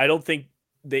so, because I don't think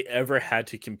they ever had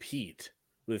to compete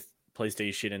with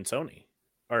PlayStation and Sony.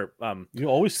 Or you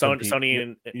always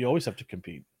Sony you always have to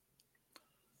compete.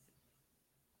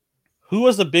 Who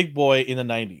was the big boy in the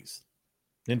 90s?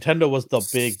 Nintendo was the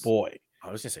big boy.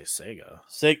 I was gonna say Sega.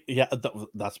 Yeah,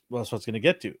 that's what I was gonna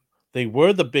get to. They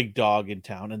were the big dog in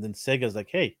town, and then Sega's like,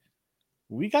 "Hey,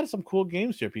 we got some cool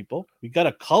games here, people. We got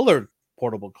a colored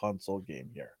portable console game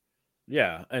here."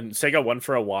 Yeah, and Sega won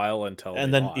for a while until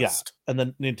and then lost. And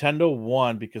then Nintendo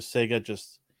won because Sega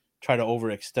just tried to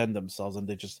overextend themselves, and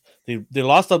they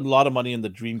lost a lot of money in the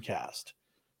Dreamcast.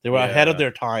 They were ahead of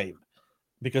their time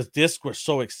because discs were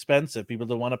so expensive. People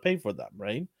didn't want to pay for them,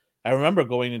 right? I remember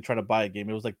going and trying to buy a game.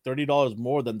 It was like $30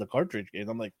 more than the cartridge game.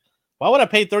 I'm like, why would I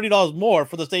pay $30 more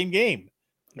for the same game?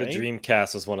 Right? The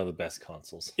Dreamcast was one of the best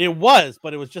consoles. It was,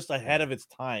 but it was just ahead of its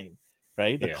time,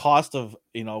 right? The cost of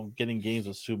getting games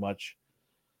was too much.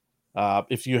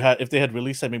 If they had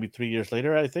released that maybe 3 years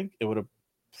later, I think it would have.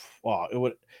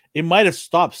 It might have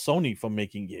stopped Sony from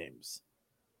making games,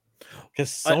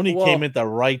 because Sony came at the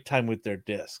right time with their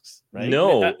discs, right?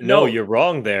 No, you're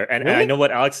wrong there. And really? I know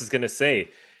what Alex is going to say.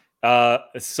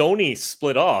 Sony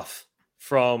split off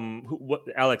from what?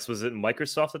 Alex, was it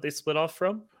Microsoft that they split off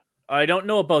from? I don't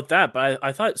know about that, but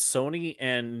I thought Sony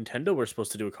and Nintendo were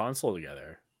supposed to do a console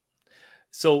together.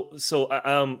 So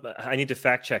I need to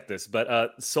fact check this, but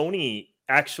Sony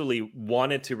actually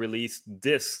wanted to release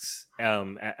discs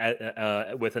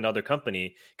with another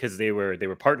company because they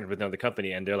were partnered with another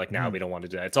company, and they're like, "Nah, we don't want to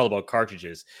do that. It's all about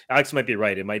cartridges." Alex might be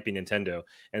right; it might be Nintendo,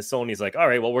 and Sony's like, "All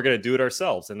right, well, we're gonna do it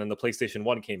ourselves." And then the PlayStation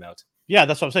 1 came out. Yeah,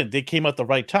 that's what I'm saying. They came at the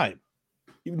right time.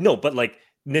 No, but like,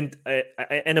 and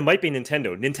it might be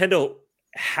Nintendo. Nintendo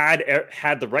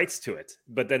had the rights to it,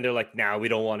 but then they're like, "Nah, we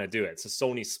don't want to do it." So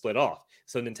Sony split off.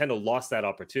 So Nintendo lost that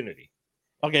opportunity.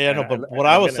 Okay, I know, but what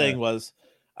I was saying was,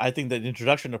 I think that the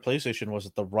introduction to PlayStation was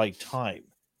at the right time.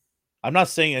 I'm not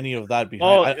saying any of that behind.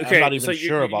 Oh, okay. I'm not even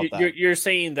sure about that. You're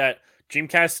saying that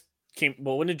Dreamcast came.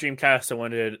 Well, when did Dreamcast and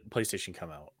when did PlayStation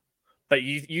come out? But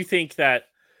you think that,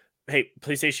 hey,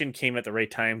 PlayStation came at the right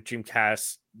time,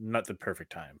 Dreamcast not the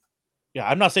perfect time. Yeah,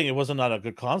 I'm not saying it wasn't not a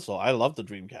good console. I love the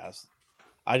Dreamcast.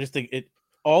 I just think it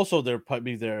also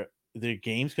their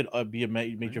games could be a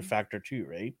major factor too,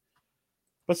 right?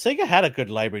 But Sega had a good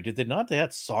library, did they not? They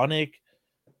had Sonic.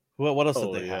 What else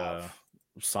did they have?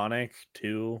 Sonic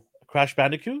 2. Crash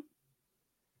Bandicoot?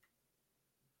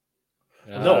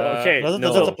 No, okay.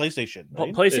 That's a PlayStation.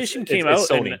 Right? PlayStation came out.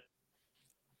 Sony.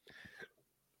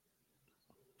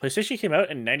 PlayStation came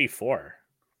out in 94.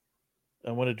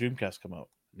 And when did Dreamcast come out?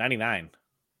 99.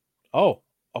 Oh,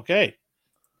 okay.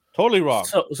 Totally wrong.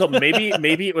 So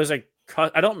maybe it was like,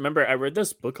 I don't remember. I read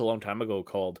this book a long time ago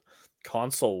called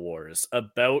Console Wars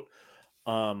about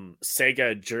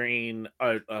Sega during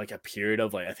like a period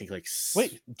of like I think like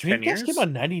wait, Dreamcast came out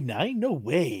in 99? No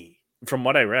way. From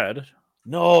what I read.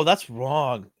 No, that's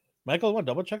wrong. Michael, want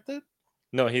to double check that?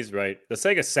 No, he's right. The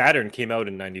Sega Saturn came out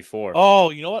in 94. Oh,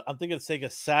 you know what? I'm thinking of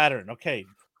Sega Saturn. Okay,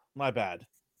 my bad.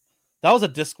 That was a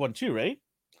disc one too, right?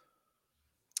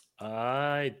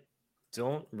 I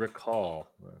don't recall.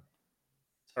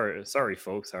 Sorry,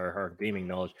 folks. Our gaming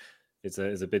knowledge is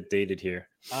a bit dated here.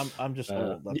 I'm just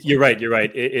old. You're right. You're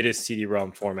right. It is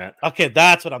CD-ROM format. Okay,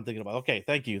 that's what I'm thinking about. Okay,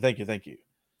 thank you.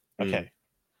 Okay,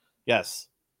 yes,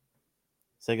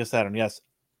 Sega Saturn. Yes.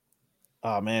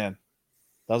 Oh man,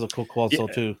 that was a cool console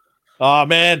too. Oh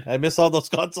man, I miss all those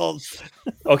consoles.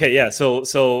 Okay, yeah. So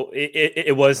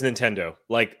it was Nintendo.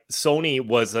 Like Sony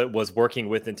was working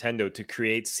with Nintendo to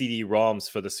create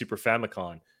CD-ROMs for the Super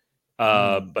Famicom.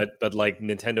 But like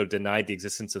Nintendo denied the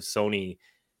existence of Sony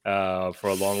for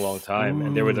a long time,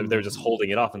 and they were just holding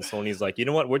it off. And Sony's like, you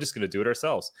know what? We're just going to do it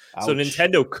ourselves. Ouch. So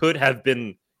Nintendo could have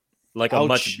been like a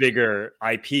much bigger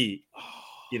IP,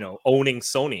 owning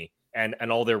Sony and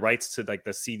all their rights to like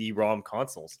the CD-ROM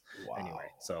consoles. Wow. Anyway,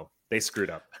 so they screwed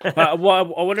up.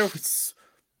 Well, I wonder if it's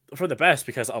for the best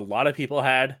because a lot of people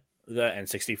had the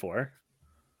N64.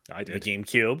 I did. The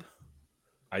GameCube.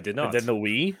 I did not. And then the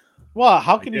Wii. Well,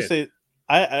 how can you say?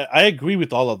 I agree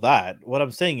with all of that. What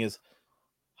I'm saying is,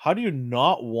 how do you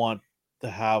not want to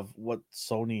have what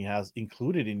Sony has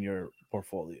included in your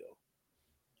portfolio?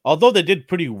 Although they did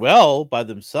pretty well by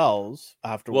themselves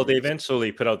afterwards. Well, they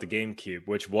eventually put out the GameCube,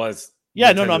 which was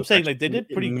I'm saying like they did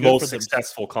pretty good most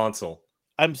successful console.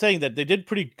 I'm saying that they did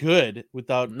pretty good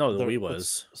without the Wii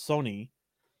was Sony.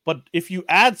 But if you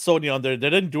add Sony on there,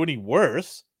 they didn't do any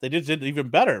worse. They did even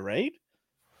better, right?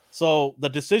 So the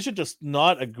decision to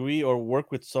not agree or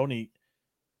work with Sony,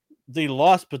 they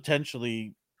lost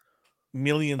potentially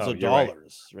millions of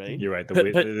dollars, right? You're right. The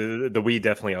Wii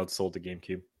definitely outsold the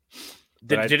GameCube.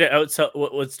 Did it outsell?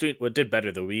 What did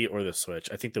better, the Wii or the Switch?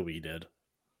 I think the Wii did.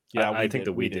 Yeah, I think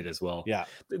the Wii did as well. Yeah,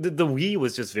 the Wii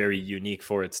was just very unique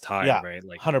for its time, right?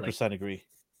 Like 100% agree.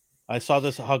 I saw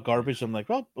this hot garbage. I'm like,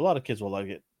 well, a lot of kids will like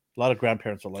it. A lot of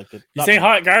grandparents will like it. You say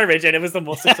hot garbage, and it was the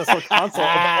most successful console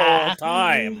of all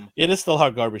time. It is still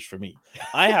hot garbage for me.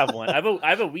 I have one. I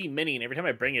have a Wii Mini, and every time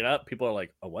I bring it up, people are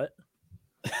like, "A what?"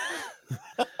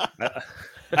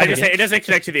 I just say it doesn't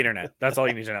connect to the internet. That's all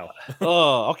you need to know.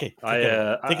 Oh, okay.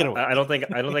 Take it away. I don't think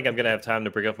I'm gonna have time to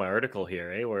bring up my article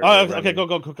here. Eh? Okay,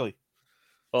 go quickly.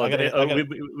 Well, you know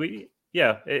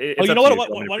what?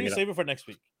 Why don't you save it for next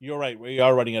week? You're right. We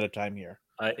are running out of time here.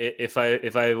 If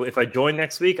I join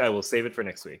next week, I will save it for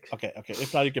next week. Okay.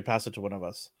 If not, you can pass it to one of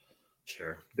us.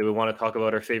 Sure. Do we want to talk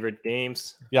about our favorite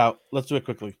games? Yeah, let's do it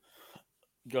quickly.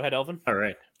 Go ahead, Elvin. All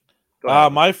right.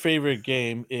 My favorite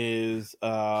game is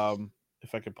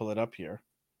if I can pull it up here.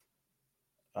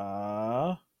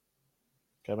 Come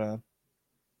on.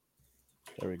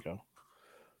 There we go.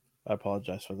 I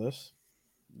apologize for this.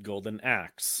 Golden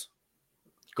Axe.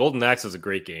 Golden Axe is a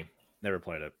great game. Never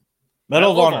played it.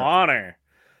 Medal of Honor.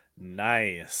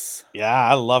 Nice. Yeah,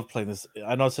 I love playing this.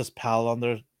 I know it says PAL on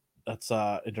there. that's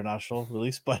international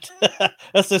release, but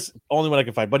that's just only one I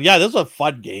can find. But yeah, this was a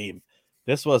fun game.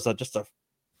 This was just a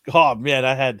oh man,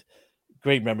 I had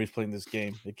great memories playing this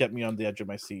game. It kept me on the edge of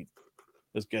my seat.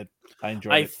 It was good. I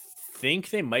enjoyed I it. think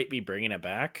they might be bringing it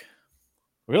back.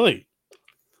 Really?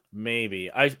 Maybe.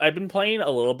 I've been playing a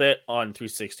little bit on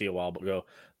 360 a while ago.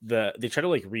 They tried to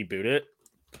like reboot it.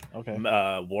 Okay.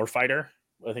 Warfighter,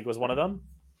 I think was one of them.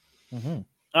 Mm-hmm.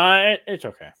 It's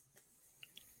okay.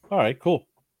 All right, cool.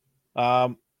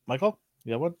 Michael,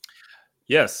 you have one?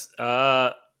 Yes.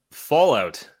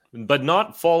 Fallout, but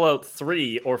not Fallout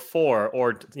 3 or 4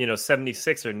 or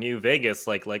 76 or New Vegas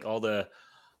like all the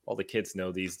kids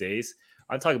know these days.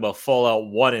 I'm talking about Fallout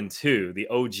 1 and 2, the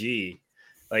OG.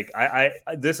 Like I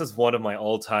this is one of my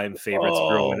all-time favorites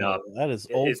growing up. That is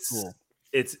old school.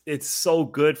 It's so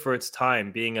good for its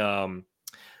time, being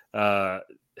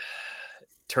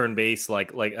turn-based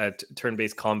like a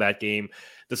turn-based combat game.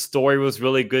 The story was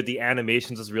really good, the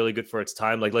animations was really good for its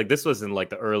time. Like this was in like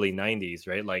the early 90s,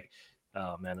 right? Like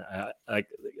oh man,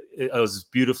 it was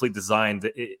beautifully designed.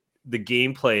 The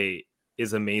gameplay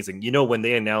is amazing. When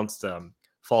they announced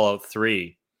Fallout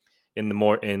 3 in the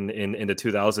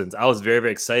 2000s, I was very,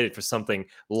 very excited for something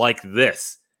like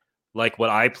this, like what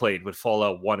I played with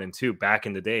Fallout 1 and 2 back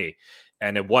in the day.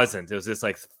 And it wasn't. It was this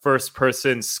like first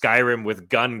person Skyrim with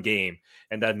gun game,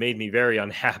 and that made me very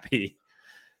unhappy.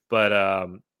 But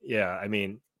yeah, I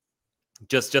mean,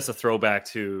 just a throwback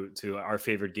to our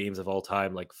favorite games of all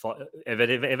time. Like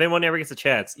if anyone ever gets a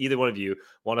chance, either one of you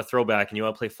want to throw back and you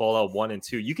want to play Fallout 1 and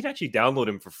 2, you can actually download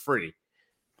them for free.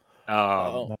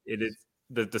 It is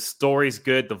the story's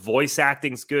good, the voice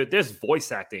acting's good. There's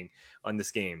voice acting on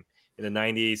this game in the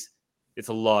 90s. It's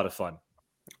a lot of fun.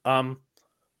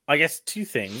 I guess two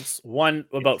things. One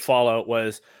about Fallout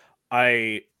was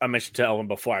I mentioned to Ellen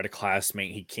before, I had a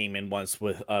classmate. He came in once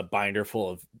with a binder full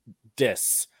of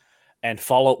discs, and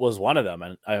Fallout was one of them.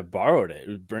 And I borrowed it. It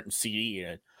was burnt CD,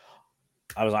 and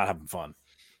I was not having fun.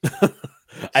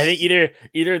 I think it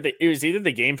was either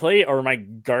the gameplay or my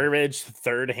garbage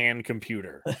third-hand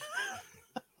computer.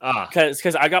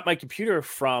 Because I got my computer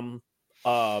from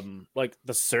like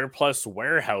the surplus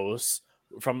warehouse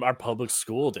from our public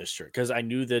school district, because I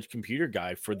knew the computer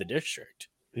guy for the district.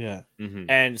 Yeah. Mm-hmm.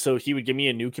 And so he would give me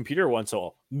a new computer once,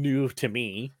 all new to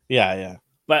me. Yeah.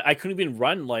 But I couldn't even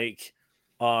run like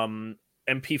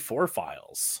MP4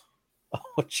 files. Oh,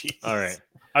 jeez. All right.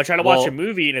 I try to watch a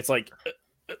movie and it's like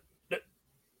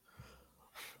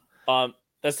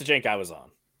that's the jank I was on.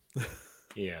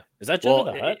 Yeah. Is that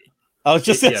Jabba the Hutt? I was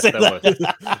just gonna say that.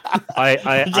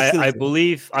 I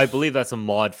believe that's a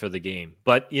mod for the game.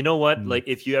 But you know what? Like,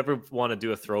 if you ever want to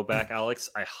do a throwback, Alex,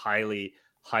 I highly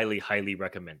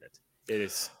recommend it. It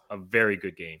is a very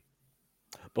good game.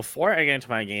 Before I get into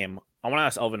my game, I want to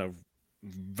ask Elvin a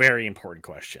very important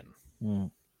question.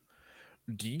 Do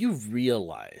you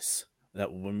realize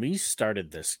that when we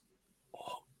started this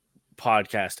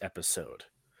podcast episode,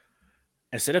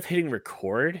 instead of hitting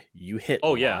record, you hit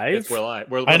live? It's we're live.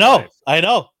 I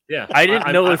know. Yeah, I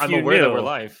didn't know if I'm you aware knew that we're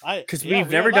live because we've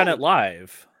never done it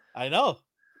live. I know.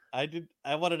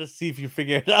 I wanted to see if you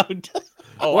figured it out.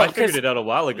 I figured it out a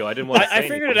while ago. I didn't want to. I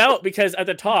figured it out because at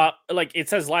the top, like, it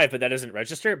says live, but that doesn't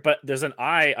register. But there's an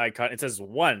eye icon. It says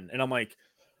 1, and I'm like,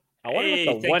 I wonder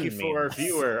what the 1 means.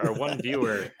 For our one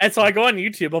viewer. And so I go on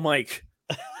YouTube. I'm like,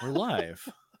 we're live.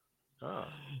 Oh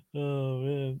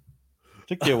man,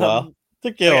 took you a while.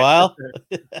 Took you a while.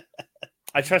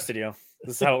 I trusted you.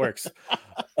 This is how it works.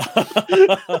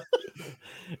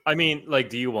 I mean, like,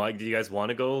 do you guys want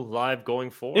to go live going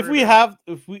forward?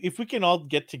 If we can all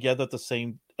get together at the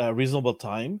same reasonable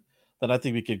time, then I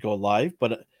think we could go live.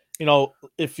 But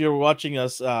if you're watching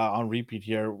us on repeat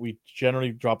here, we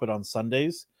generally drop it on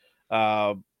Sundays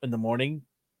in the morning.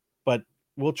 But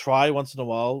we'll try once in a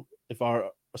while if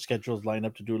our schedules line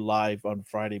up to do live on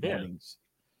Friday mornings.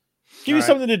 Give you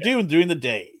something to do during the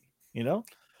day, So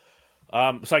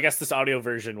I guess this audio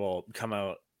version will come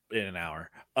out in an hour.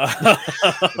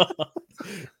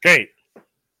 Great.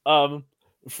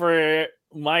 For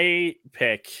my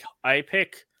pick, I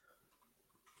pick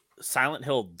Silent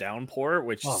Hill Downpour,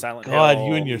 which Silent Hill.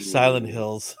 You and your Silent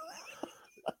Hills.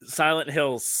 Silent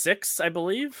Hill 6, I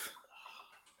believe.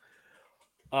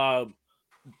 Was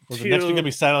the next one gonna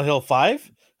be Silent Hill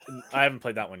 5? I haven't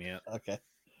played that one yet. Okay.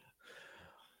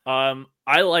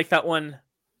 I like that one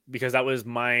because that was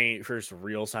my first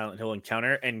real Silent Hill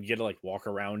encounter, and you get to like walk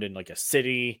around in like a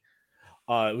city.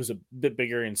 It was a bit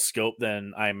bigger in scope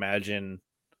than I imagine.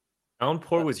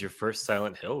 Downpour was your first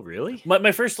Silent Hill, really?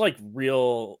 My first like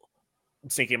real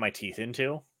sinking my teeth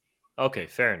into. Okay,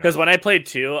 fair enough. Because when I played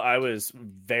 2, I was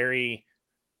very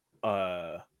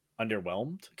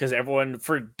underwhelmed because everyone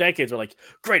for decades were like,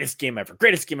 greatest game ever,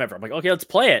 greatest game ever. I'm like, okay, let's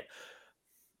play it.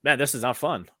 Man, this is not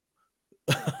fun.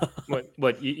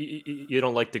 What you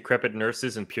don't like decrepit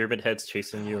nurses and pyramid heads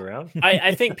chasing you around?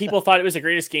 I think people thought it was the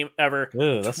greatest game ever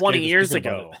Ew, that's 20 scary to years think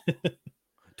ago. about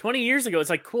 20 years ago, it's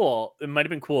like cool. It might have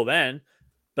been cool then,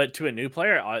 but to a new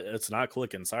player, it's not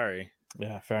clicking. Sorry.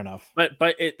 Yeah, fair enough. But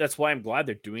that's why I'm glad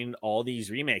they're doing all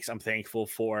these remakes. I'm thankful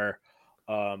for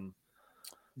the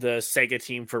Sega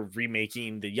team for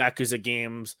remaking the Yakuza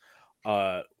games,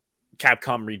 Capcom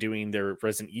redoing their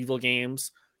Resident Evil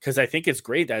games, because I think it's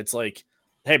great that it's like,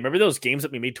 hey, remember those games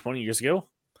that we made 20 years ago?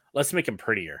 Let's make them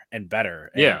prettier and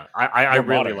better. And yeah, I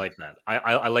really modern. like that.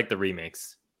 I like the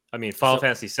remakes. I mean, Final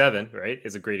Fantasy VII, right,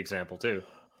 is a great example too.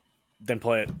 Then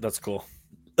play it. That's cool.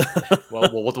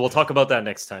 Well, we'll talk about that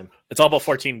next time. It's all about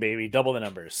 14, baby. Double the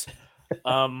numbers.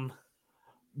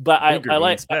 But I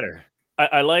like better.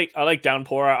 I like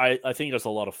Downpour. I think it's a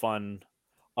lot of fun.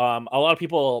 A lot of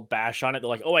people bash on it. They're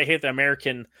like, "Oh, I hate the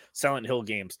American Silent Hill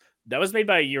games." That was made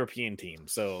by a European team,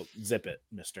 so zip it,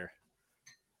 mister.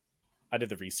 I did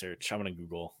the research. I'm gonna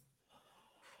Google.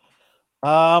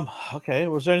 Okay.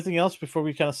 Was there anything else before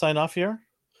we kind of sign off here?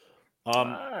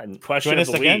 Question of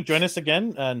the week. Join us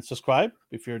again and subscribe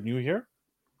if you're new here.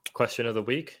 Question of the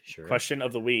week. Sure. Question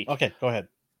of the week. Okay, go ahead.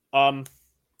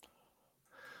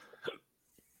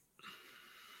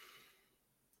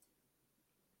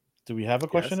 Do we have a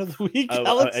question of the week,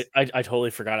 Alex? I totally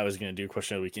forgot I was going to do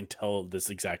question of the week until this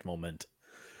exact moment.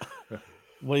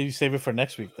 Well, you save it for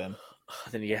next week then.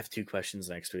 Then you have 2 questions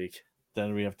next week.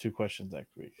 Then we have 2 questions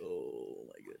next week. Oh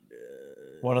my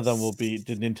goodness. One of them will be,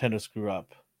 did Nintendo screw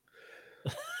up?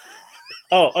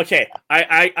 Oh, okay.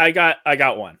 I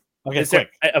got one. Okay,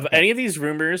 quick. Any of these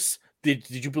rumors, did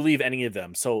you believe any of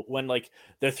them? So when like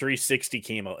the 360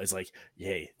 came out, it's like,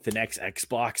 yay, the next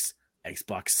Xbox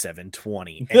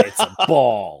 720, and it's a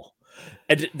ball.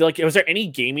 And like, was there any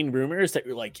gaming rumors that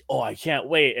you're like, oh, I can't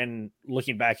wait? And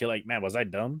looking back, you're like, man, was I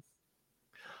dumb?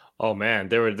 Oh man,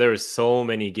 there were so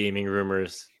many gaming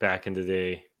rumors back in the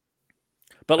day.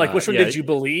 But like, which one did you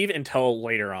believe until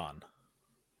later on?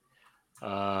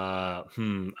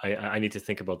 I need to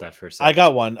think about that for a second. I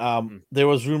got one. There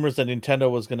was rumors that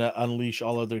Nintendo was going to unleash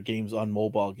all of their games on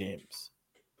mobile games.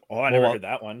 Oh, I never heard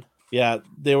that one. Yeah,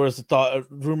 there was a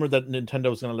rumor that Nintendo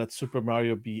was going to let Super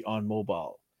Mario be on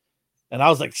mobile. And I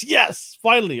was like, yes,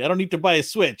 finally. I don't need to buy a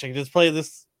Switch. I can just play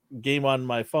this game on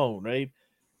my phone, right?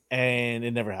 And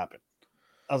it never happened.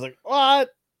 I was like,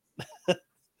 what?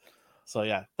 So,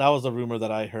 yeah, that was a rumor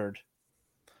that I heard.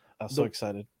 I was so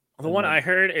excited. The one I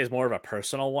heard is more of a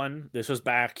personal one. This was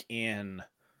back in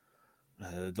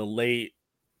the late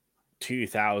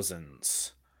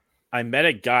 2000s. I met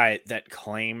a guy that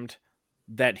claimed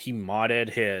that he modded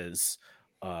his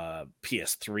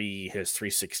PS3, his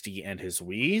 360, and his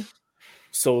Wii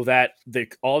so that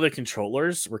all the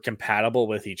controllers were compatible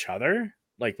with each other,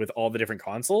 like with all the different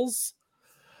consoles.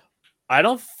 I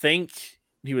don't think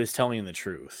he was telling the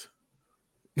truth.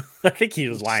 I think he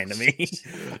was lying to me.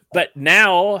 But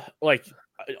now, like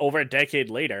over a decade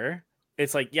later,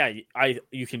 it's like, yeah,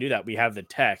 you can do that. We have the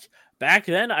tech. Back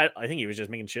then, I think he was just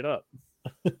making shit up.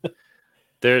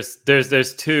 There's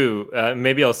 2.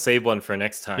 Maybe I'll save one for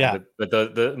next time. Yeah. But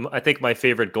the I think my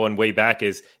favorite going way back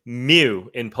is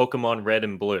Mew in Pokemon Red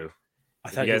and Blue. I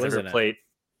thought you guys ever played?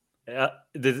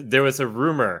 There was a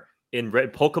rumor in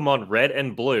Pokemon Red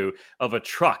and Blue of a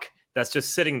truck that's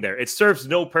just sitting there. It serves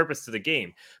no purpose to the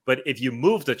game, but if you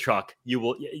move the truck, you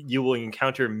will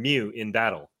encounter Mew in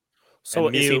battle. So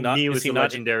and is he not? Mew Is he a not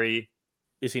legendary?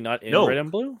 Is he not in No. Red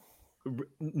and Blue?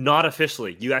 Not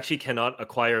officially. You actually cannot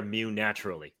acquire Mew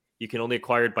naturally. You can only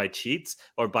acquire it by cheats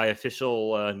or by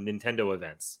official Nintendo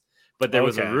events. But there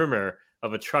was a rumor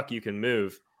of a truck you can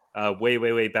move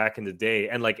way back in the day,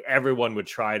 and like everyone would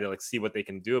try to like see what they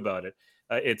can do about it.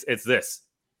 It's this.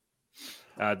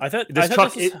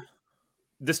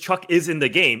 This truck is in the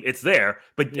game. It's there,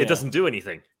 but it doesn't do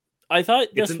anything. I thought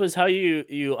this was how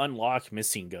you unlock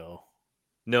Missing Go.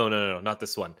 No, not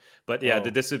this one. But yeah,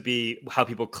 this would be how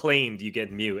people claimed you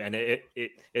get Mew, and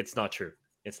it's not true.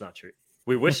 It's not true.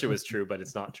 We wish it was true, but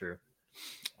it's not true.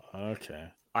 Okay.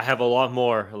 I have a lot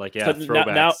more so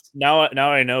throwbacks. Now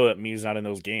I know that Mew's not in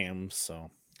those games.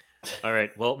 So. All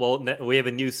right. Well, we have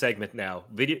a new segment now.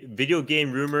 Video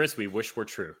game rumors we wish were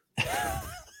true.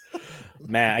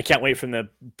 Man, I can't wait for them to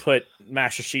put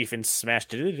Master Chief in Smash.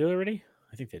 Did they do it already?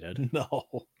 I think they did. No.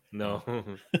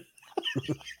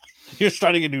 You're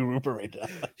starting a new rumor right now.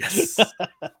 Yes.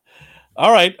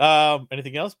 All right.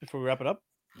 Anything else before we wrap it up?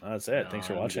 That's it. Thanks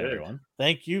for watching, everyone.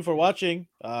 Thank you for watching.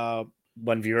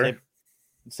 One viewer.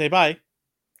 Say bye.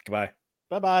 Goodbye.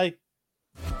 Bye-bye.